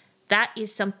 that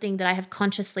is something that I have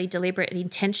consciously, deliberately,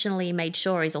 intentionally made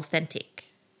sure is authentic.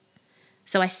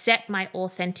 So I set my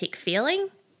authentic feeling,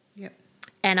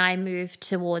 and I move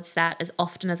towards that as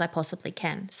often as I possibly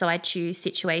can. So I choose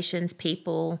situations,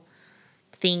 people,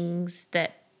 things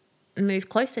that move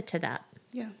closer to that.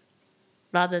 Yeah.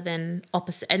 Rather than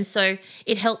opposite. And so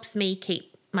it helps me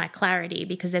keep my clarity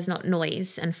because there's not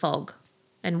noise and fog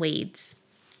and weeds.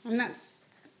 And that's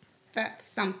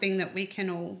something that we can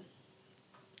all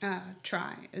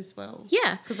try as well.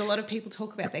 Yeah. Because a lot of people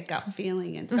talk about their gut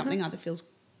feeling and something either feels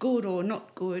good or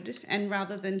not good, and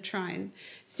rather than try and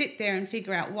sit there and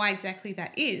figure out why exactly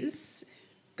that is,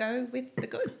 go with the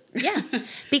good. Yeah.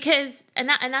 Because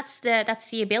that's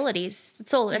the abilities.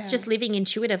 It's all. It's just living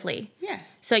intuitively. Yeah.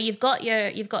 So you've got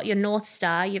your North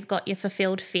Star, you've got your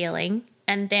fulfilled feeling,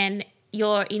 and then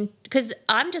you're in, because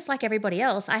I'm just like everybody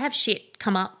else. I have shit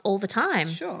come up all the time.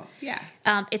 Sure. Yeah.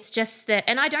 It's just that,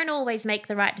 and I don't always make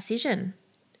the right decision.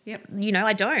 Yep. You know,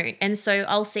 I don't. And so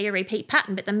I'll see a repeat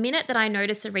pattern, but the minute that I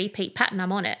notice a repeat pattern,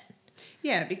 I'm on it.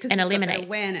 Yeah, because and you've eliminate. got that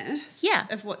awareness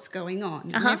of what's going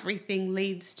on. And everything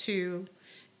leads to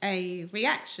a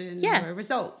reaction or a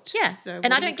result. Yeah. So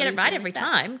and I don't get it right every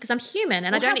time because I'm human,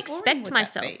 and I don't expect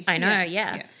myself. I know,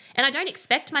 yeah. And I don't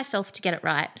expect myself to get it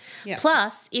right. Yep.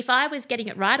 Plus, if I was getting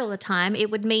it right all the time,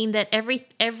 it would mean that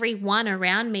everyone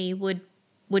around me would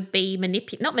be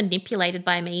not manipulated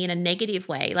by me in a negative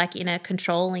way, like in a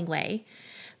controlling way,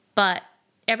 but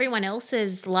everyone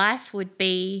else's life would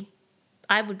be,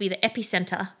 I would be the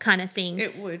epicenter kind of thing.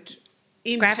 It would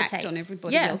impact on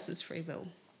everybody else's free will.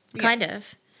 Kind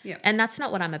of. Yeah. And that's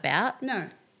not what I'm about. No.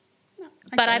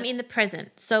 But I'm in the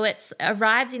present. So it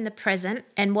arrives in the present,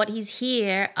 and what is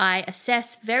here I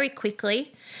assess very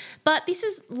quickly. But this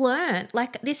is learned.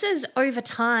 Like, this is over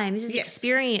time. This is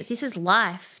experience. This is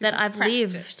life that I've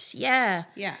lived. Yeah.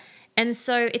 Yeah. And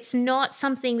so it's not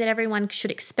something that everyone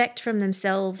should expect from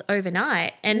themselves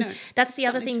overnight. And that's the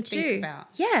other thing too.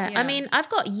 Yeah. I mean, I've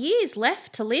got years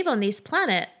left to live on this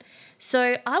planet.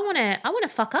 So I want to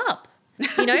fuck up.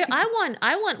 You know,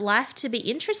 I want life to be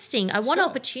interesting. I want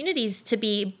opportunities to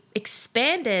be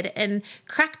expanded and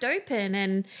cracked open,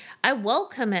 and I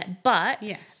welcome it. But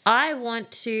I want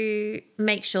to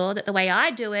make sure that the way I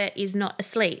do it is not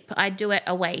asleep. I do it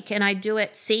awake, and I do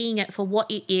it seeing it for what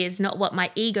it is, not what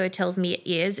my ego tells me it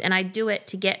is. And I do it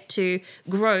to get to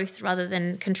growth rather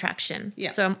than contraction. Yeah.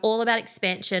 So I'm all about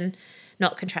expansion,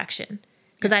 not contraction,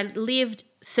 because I lived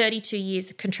 32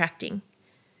 years contracting.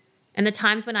 And the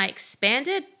times when I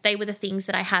expanded, they were the things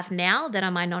that I have now that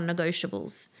are my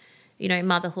non-negotiables. You know,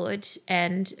 motherhood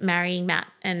and marrying Matt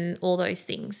and all those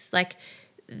things. Like,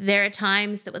 there are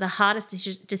times that were the hardest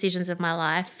decisions of my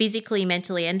life, physically,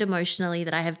 mentally, and emotionally,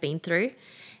 that I have been through.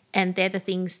 And they're the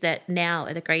things that now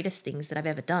are the greatest things that I've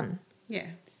ever done. Yeah,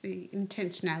 it's the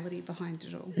intentionality behind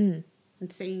it all. And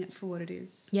seeing it for what it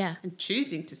is. Yeah. And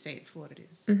choosing to see it for what it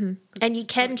is. Mm-hmm. And you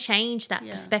can change that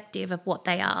perspective of what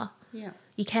they are. Yeah.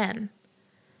 You can.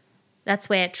 That's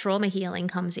where trauma healing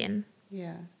comes in.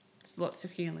 Yeah. It's lots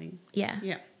of healing. Yeah.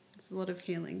 Yeah. It's a lot of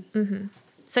healing. Mm-hmm.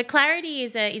 So clarity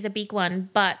is a big one,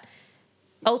 but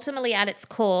ultimately at its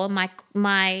core, my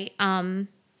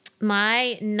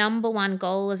number one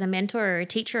goal as a mentor or a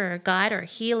teacher or a guide or a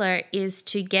healer is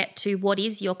to get to what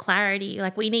is your clarity.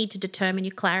 Like, we need to determine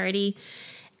your clarity.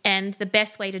 And the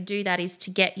best way to do that is to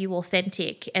get you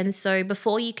authentic. And so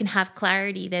before you can have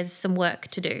clarity, there's some work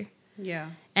to do.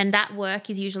 Yeah. And that work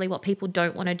is usually what people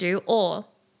don't want to do, or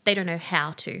they don't know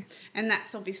how to. And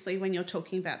that's obviously when you're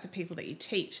talking about the people that you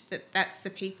teach, that's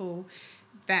the people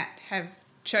that have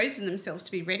chosen themselves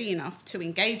to be ready enough to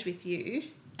engage with you,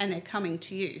 and they're coming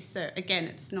to you. So again,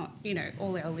 it's not,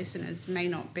 all our listeners may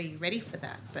not be ready for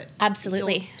that, but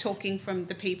Absolutely. you're talking from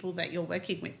the people that you're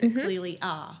working with that clearly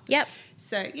are. Yep.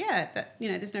 So that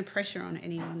there's no pressure on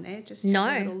anyone there. Just No.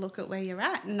 have a little look at where you're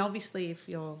at, and obviously, if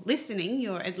you're listening,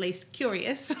 you're at least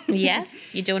curious.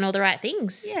 Yes, you're doing all the right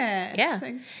things. Yeah. Yeah.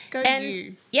 So go And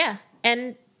you. yeah,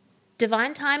 and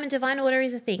divine time and divine order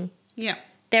is a thing. Yeah.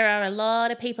 There are a lot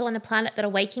of people on the planet that are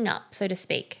waking up, so to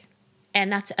speak. And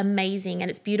that's amazing,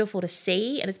 and it's beautiful to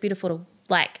see, and it's beautiful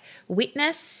to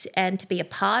witness and to be a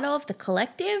part of the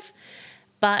collective,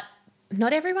 but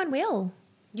not everyone will.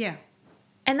 Yeah.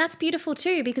 And that's beautiful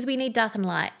too, because we need dark and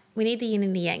light. We need the yin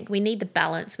and the yang. We need the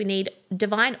balance. We need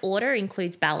divine order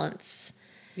includes balance.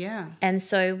 Yeah. And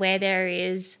so where there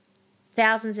is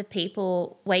thousands of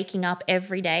people waking up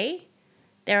every day,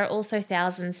 there are also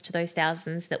thousands to those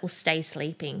thousands that will stay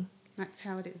sleeping. That's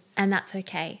how it is. And that's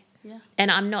okay. Yeah. And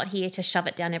I'm not here to shove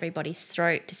it down everybody's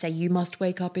throat to say you must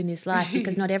wake up in this life,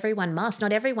 because not everyone must.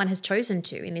 Not everyone has chosen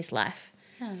to in this life.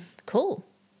 Yeah. Cool.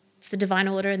 It's the divine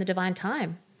order and the divine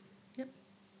time. Yep.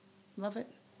 Love it.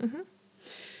 Mm-hmm.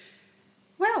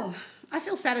 Well, I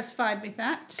feel satisfied with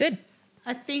that. Good.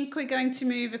 I think we're going to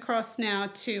move across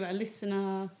now to a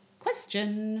listener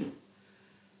question.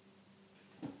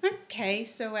 Okay,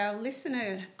 so our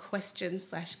listener question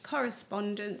 /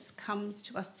 correspondence comes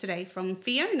to us today from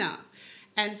Fiona.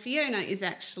 And Fiona is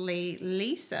actually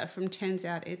Lisa from Turns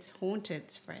Out It's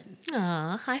Haunted's friend.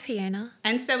 Aw, hi Fiona.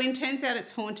 And so in Turns Out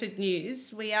It's Haunted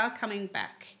news, we are coming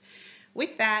back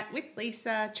with that, with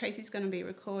Lisa. Tracy's going to be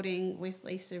recording with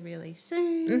Lisa really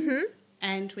soon. Mm-hmm.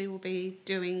 And we will be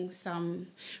doing some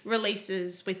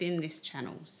releases within this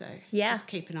channel. So just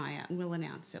keep an eye out, and we'll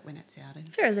announce it when it's out.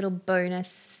 For a little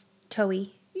bonus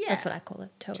toey. Yeah. That's what I call it,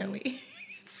 toey. Toey.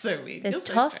 It's so weird. There's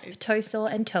tosp, toe saw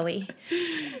and toey.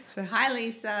 So hi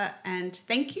Lisa, and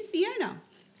thank you Fiona.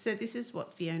 So this is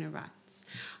what Fiona writes.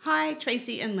 Hi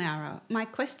Tracy and Laura. My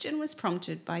question was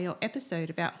prompted by your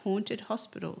episode about haunted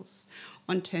hospitals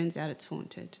on Turns Out It's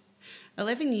Haunted.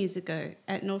 11 years ago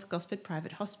at North Gosford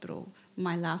Private Hospital,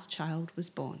 my last child was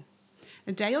born.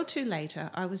 A day or two later,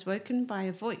 I was woken by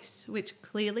a voice which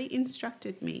clearly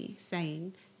instructed me,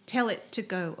 saying, "Tell it to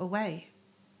go away."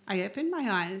 I opened my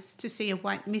eyes to see a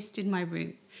white mist in my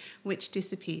room, which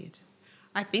disappeared.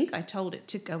 I think I told it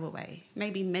to go away,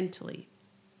 maybe mentally.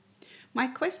 My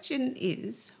question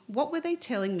is, what were they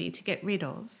telling me to get rid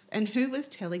of, and who was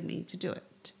telling me to do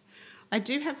it? I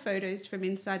do have photos from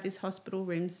inside this hospital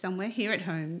room somewhere here at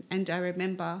home, and I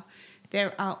remember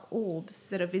there are orbs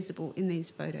that are visible in these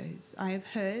photos. I have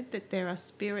heard that there are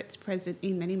spirits present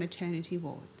in many maternity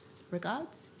wards.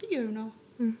 Regards, Fiona.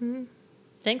 Mm-hmm.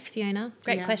 Thanks, Fiona.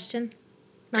 Great question.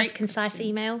 Nice, Great concise question.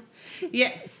 email.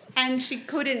 Yes, and she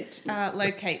couldn't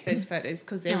locate those photos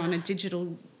because they're on a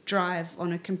digital drive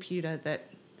on a computer that...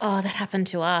 Oh, that happened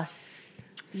to us.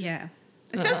 Yeah.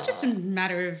 So it's just a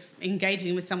matter of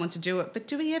engaging with someone to do it, but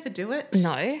do we ever do it?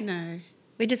 No. No.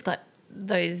 We just got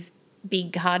those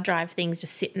big hard drive things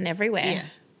just sitting everywhere. Yeah.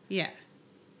 Yeah.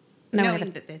 No Knowing one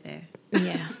that they're there.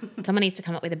 Yeah. Someone needs to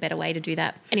come up with a better way to do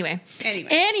that. Anyway.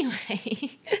 Anywho,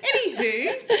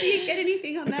 do you get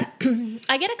anything on that?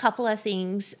 I get a couple of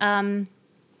things.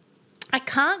 I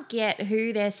can't get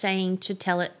who they're saying to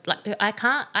tell it. I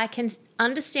can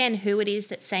understand who it is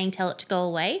that's saying tell it to go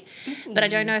away, but I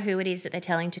don't know who it is that they're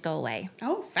telling to go away.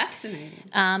 Oh, fascinating.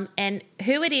 And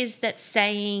who it is that's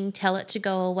saying tell it to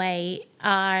go away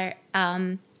are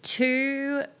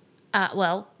two.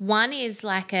 One is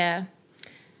like a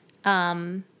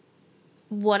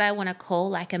what I want to call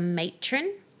like a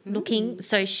matron looking.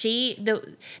 So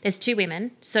there's two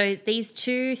women. So these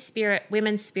two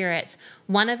women spirits,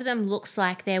 one of them looks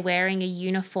like they're wearing a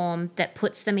uniform that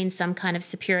puts them in some kind of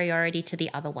superiority to the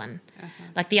other one. Uh-huh.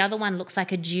 Like the other one looks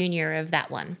like a junior of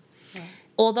that one. Yeah.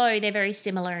 Although they're very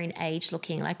similar in age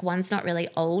looking. Like one's not really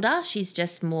older. She's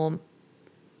just more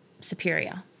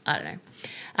superior. I don't know.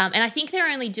 And I think they're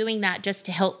only doing that just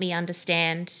to help me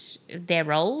understand their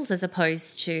roles as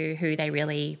opposed to who they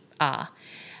really are.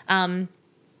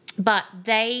 But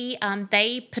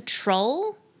they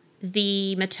patrol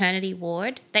the maternity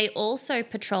ward. They also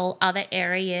patrol other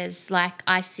areas like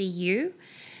ICU,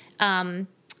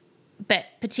 but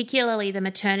particularly the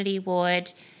maternity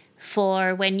ward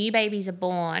for when new babies are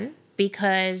born,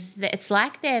 because it's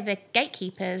like they're the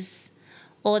gatekeepers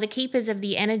or the keepers of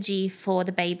the energy for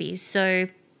the babies. So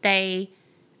they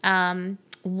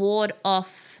ward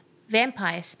off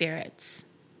vampire spirits.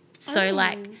 So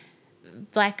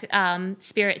like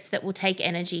spirits that will take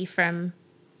energy from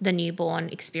the newborn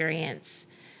experience.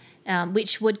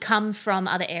 which would come from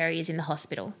other areas in the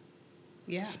hospital.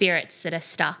 Yeah. Spirits that are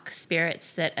stuck,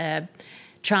 spirits that are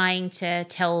trying to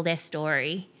tell their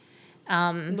story.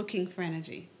 Looking for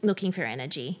energy.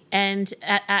 And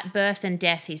at birth and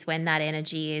death is when that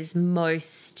energy is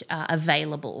most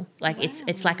available. Like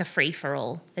it's like a free for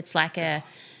all. It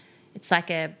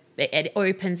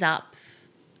opens up,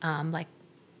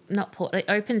 it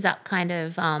opens up kind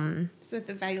of. So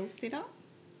the veil's thinner?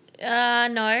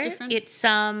 No, Different?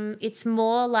 it's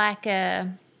more like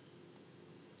a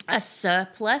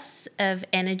surplus of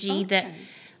energy that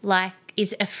like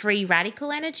is a free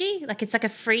radical energy. Like it's like a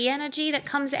free energy that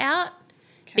comes out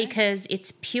because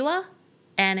it's pure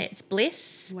and it's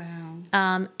bliss.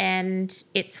 Wow. And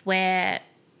it's where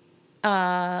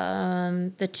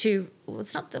the two,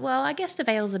 it's not I guess the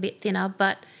veil's a bit thinner,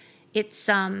 but it's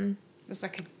It's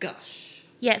like a gush.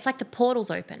 yeah, it's like the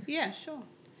portal's open. Yeah, sure.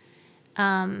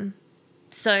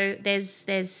 So there's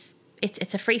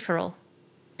it's a free for all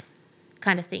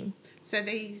kind of thing. So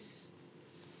these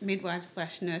midwives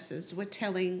 / nurses were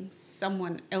telling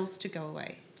someone else to go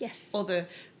away. Yes. Or the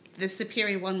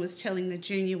superior one was telling the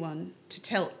junior one to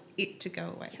tell it to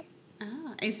go away. Yep.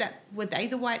 Were they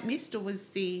the white mist or was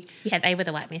the... Yeah, they were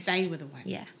the white mist. They were the white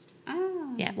mist.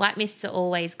 Yeah, white mists are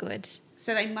always good.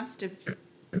 So they must have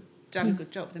done a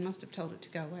good job. They must have told it to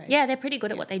go away. Yeah, they're pretty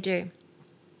good at what they do.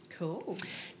 Cool.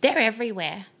 They're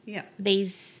everywhere. Yeah.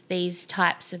 These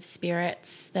types of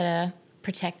spirits that are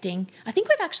protecting. I think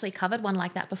we've actually covered one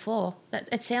like that before.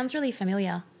 It sounds really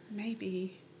familiar.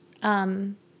 Maybe.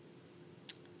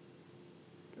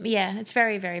 Yeah, it's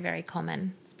very, very, very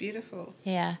common. It's beautiful.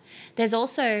 Yeah. There's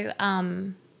also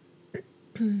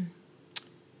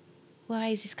where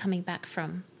is this coming back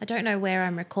from? I don't know where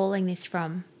I'm recalling this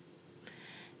from.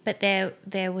 But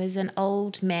there was an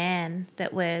old man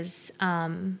that was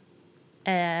like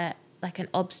an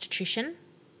obstetrician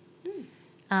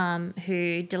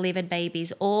who delivered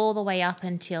babies all the way up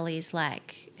until he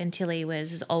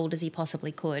was as old as he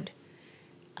possibly could.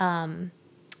 And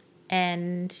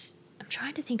I'm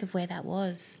trying to think of where that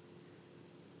was.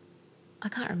 I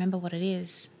can't remember what it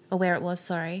is or where it was,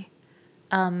 sorry.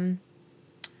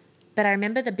 But I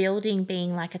remember the building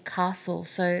being like a castle.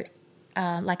 So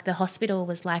like the hospital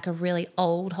was like a really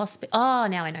old hospital. Oh,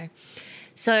 now I know.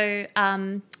 So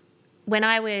when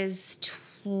I was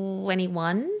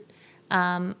 21,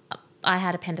 I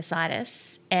had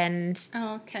appendicitis and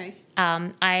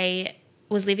I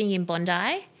was living in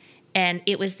Bondi and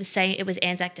it was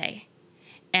Anzac Day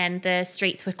and the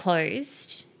streets were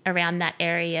closed around that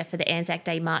area for the Anzac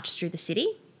Day march through the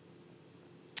city.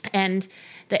 And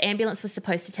the ambulance was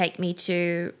supposed to take me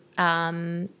to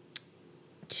the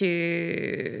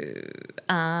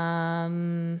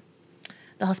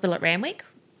hospital at Randwick,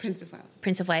 Prince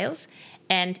of Wales,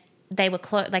 and they were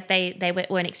they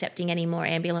weren't accepting any more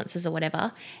ambulances or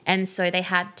whatever, and so they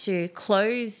had to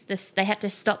close this. They had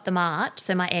to stop the march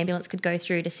so my ambulance could go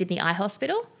through to Sydney Eye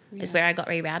Hospital, is where I got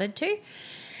rerouted to,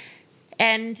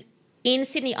 and. In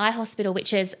Sydney Eye Hospital,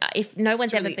 which is, if no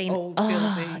one's ever been,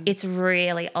 it's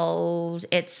really old.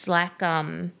 It's like,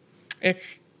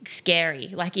 it's scary.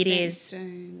 Like it is.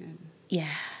 Yeah,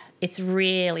 it's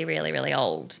really, really, really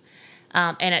old.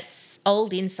 And it's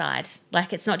old inside.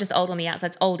 Like it's not just old on the outside,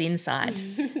 it's old inside.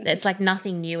 It's like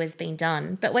nothing new has been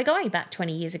done. But we're going back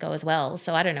 20 years ago as well,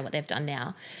 so I don't know what they've done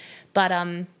now. But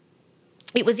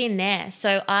it was in there.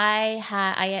 So my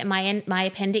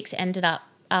appendix ended up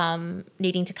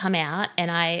needing to come out, and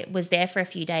I was there for a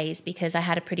few days because I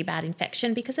had a pretty bad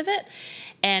infection because of it.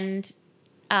 And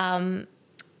I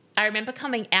remember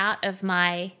coming out of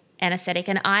my anesthetic,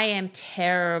 and I am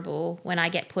terrible when I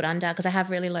get put under because I have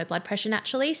really low blood pressure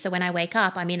naturally. So when I wake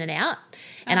up, I'm in and out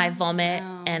and I vomit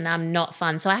and I'm not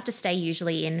fun. So I have to stay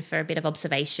usually in for a bit of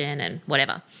observation and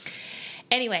whatever.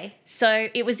 Anyway, so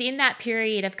it was in that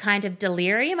period of kind of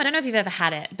delirium. I don't know if you've ever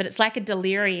had it, but it's like a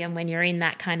delirium when you're in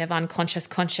that kind of unconscious,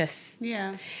 conscious.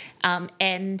 Yeah.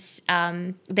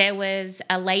 There was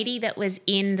a lady that was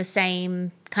in the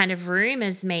same kind of room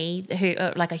as me, who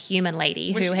like a human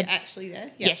lady. Was who she had actually there?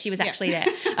 Yeah, she was actually there.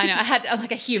 I know, I had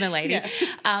like a human lady.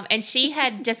 Yeah. And she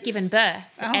had just given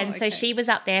birth. So she was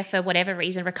up there for whatever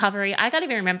reason, recovery. I can't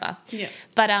even remember. Yeah.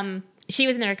 But she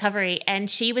was in the recovery, and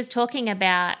she was talking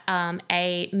about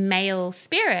a male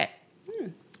spirit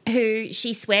who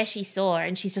she swears she saw,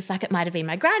 and she's just like, it might have been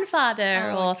my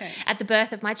grandfather or at the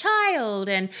birth of my child,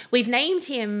 and we've named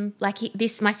him like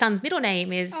my son's middle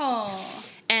name is. Oh.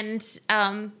 And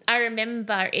I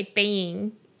remember it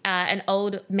being an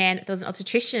old man that was an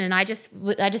obstetrician, and I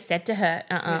just said to her,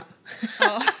 Oh.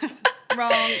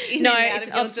 wrong, in No,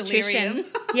 and out it's of your obstetrician. delirium.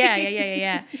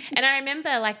 Yeah. And I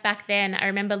remember, like, back then, I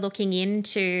remember looking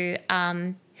into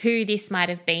who this might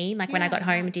have been, like, when I got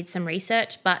home and did some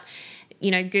research, but, you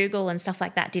know, Google and stuff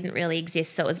like that didn't really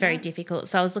exist, so it was very difficult.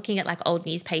 So I was looking at, like, old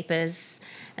newspapers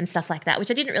and stuff like that,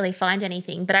 which I didn't really find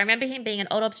anything. But I remember him being an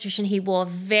old obstetrician. He wore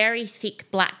very thick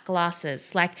black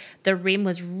glasses. Like, the rim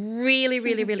was really,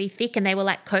 really, really thick, and they were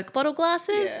like Coke bottle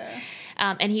glasses.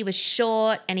 Yeah. And he was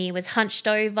short and he was hunched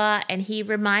over, and he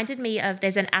reminded me of,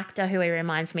 there's an actor who he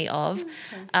reminds me of,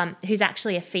 who's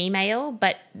actually a female,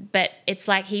 but it's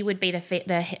like he would be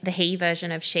the he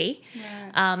version of she.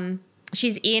 Right.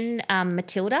 She's in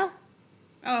Matilda.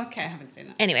 Oh, okay. I haven't seen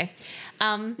it. Anyway,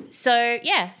 Cool.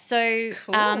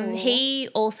 he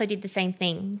also did the same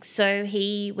thing. So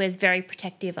he was very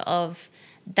protective of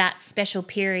that special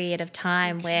period of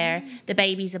time where the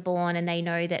babies are born and they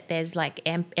know that there's like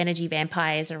energy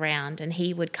vampires around, and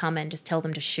he would come and just tell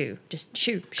them to shoo.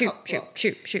 Cock block.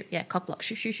 Shoot. Yeah, cock block,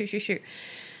 shoot.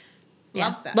 Yeah.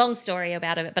 Love that. Long story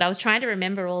about it, but I was trying to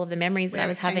remember all of the memories that Where I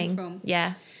was it came having. from.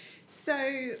 Yeah.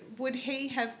 So would he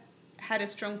have had a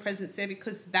strong presence there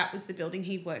because that was the building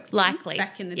he worked Likely. in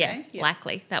back in the yeah, day? Yeah.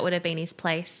 likely. That would have been his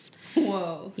place.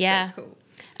 Whoa. Yeah. So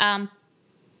cool.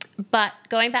 But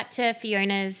going back to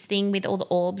Fiona's thing with all the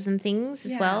orbs and things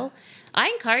as well, I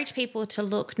encourage people to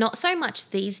look, not so much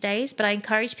these days, but I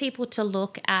encourage people to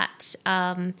look at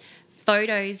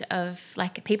photos of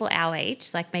like people our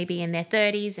age, like maybe in their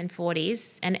 30s and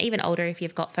 40s, and even older if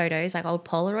you've got photos, like old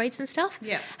Polaroids and stuff.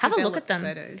 Yeah. Have a look at them.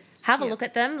 Photos. Have a look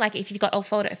at them. Like if you've got old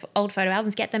photo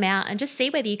albums, get them out and just see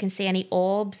whether you can see any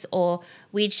orbs or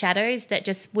weird shadows that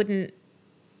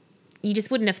you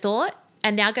just wouldn't have thought.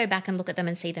 And now go back and look at them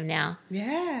and see them now.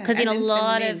 Yeah. Because in and a then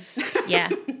lot send of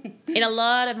them in a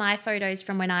lot of my photos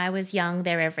from when I was young,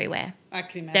 they're everywhere. I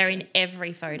can imagine. They're in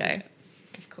every photo. Yeah,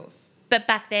 of course. But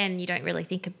back then, you don't really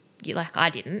like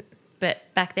I didn't.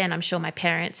 But back then, I'm sure my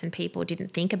parents and people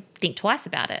didn't think twice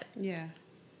about it. Yeah.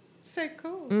 So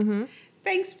cool. Mm-hmm.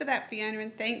 Thanks for that, Fiona,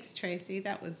 and thanks, Tracy.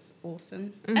 That was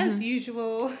awesome. Mm-hmm. As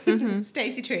usual,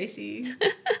 Stacey Tracy.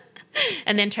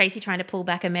 And then Tracy trying to pull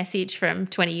back a message from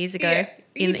 20 years ago Yeah,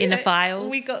 you in did the it.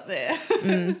 And We got there.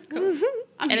 It was cool.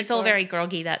 it's all very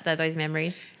groggy, those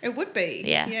memories. It would be.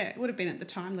 Yeah. Yeah, it would have been at the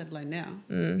time, let alone now.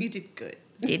 You did good.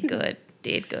 Did good.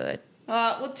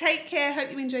 Well, take care. Hope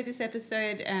you enjoyed this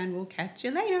episode, and we'll catch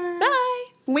you later. Bye.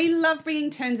 We love bringing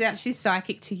Turns Out She's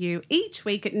Psychic to you each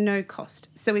week at no cost.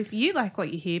 So if you like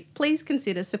what you hear, please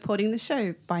consider supporting the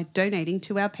show by donating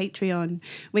to our Patreon.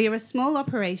 We are a small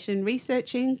operation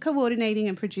researching, coordinating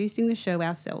and producing the show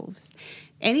ourselves.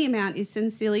 Any amount is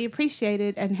sincerely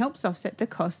appreciated and helps offset the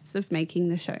costs of making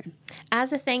the show.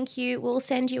 As a thank you, we'll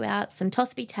send you out some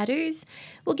Tosby tattoos.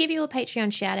 We'll give you a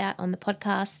Patreon shout out on the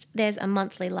podcast. There's a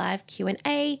monthly live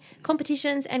Q&A,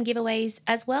 competitions and giveaways,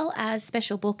 as well as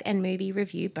special book and movie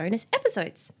review bonus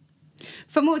episodes.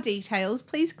 For more details,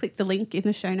 please click the link in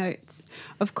the show notes.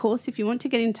 Of course, if you want to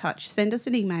get in touch, send us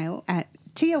an email at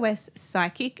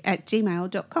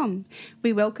tospsychic@gmail.com.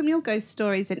 We welcome your ghost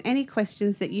stories and any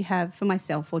questions that you have for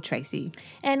myself or Tracy.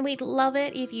 And we'd love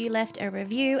it if you left a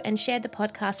review and shared the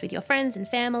podcast with your friends and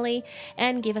family,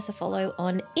 and give us a follow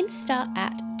on Insta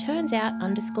at turns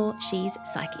out_she's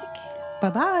psychic.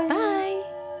 Bye-bye. Bye.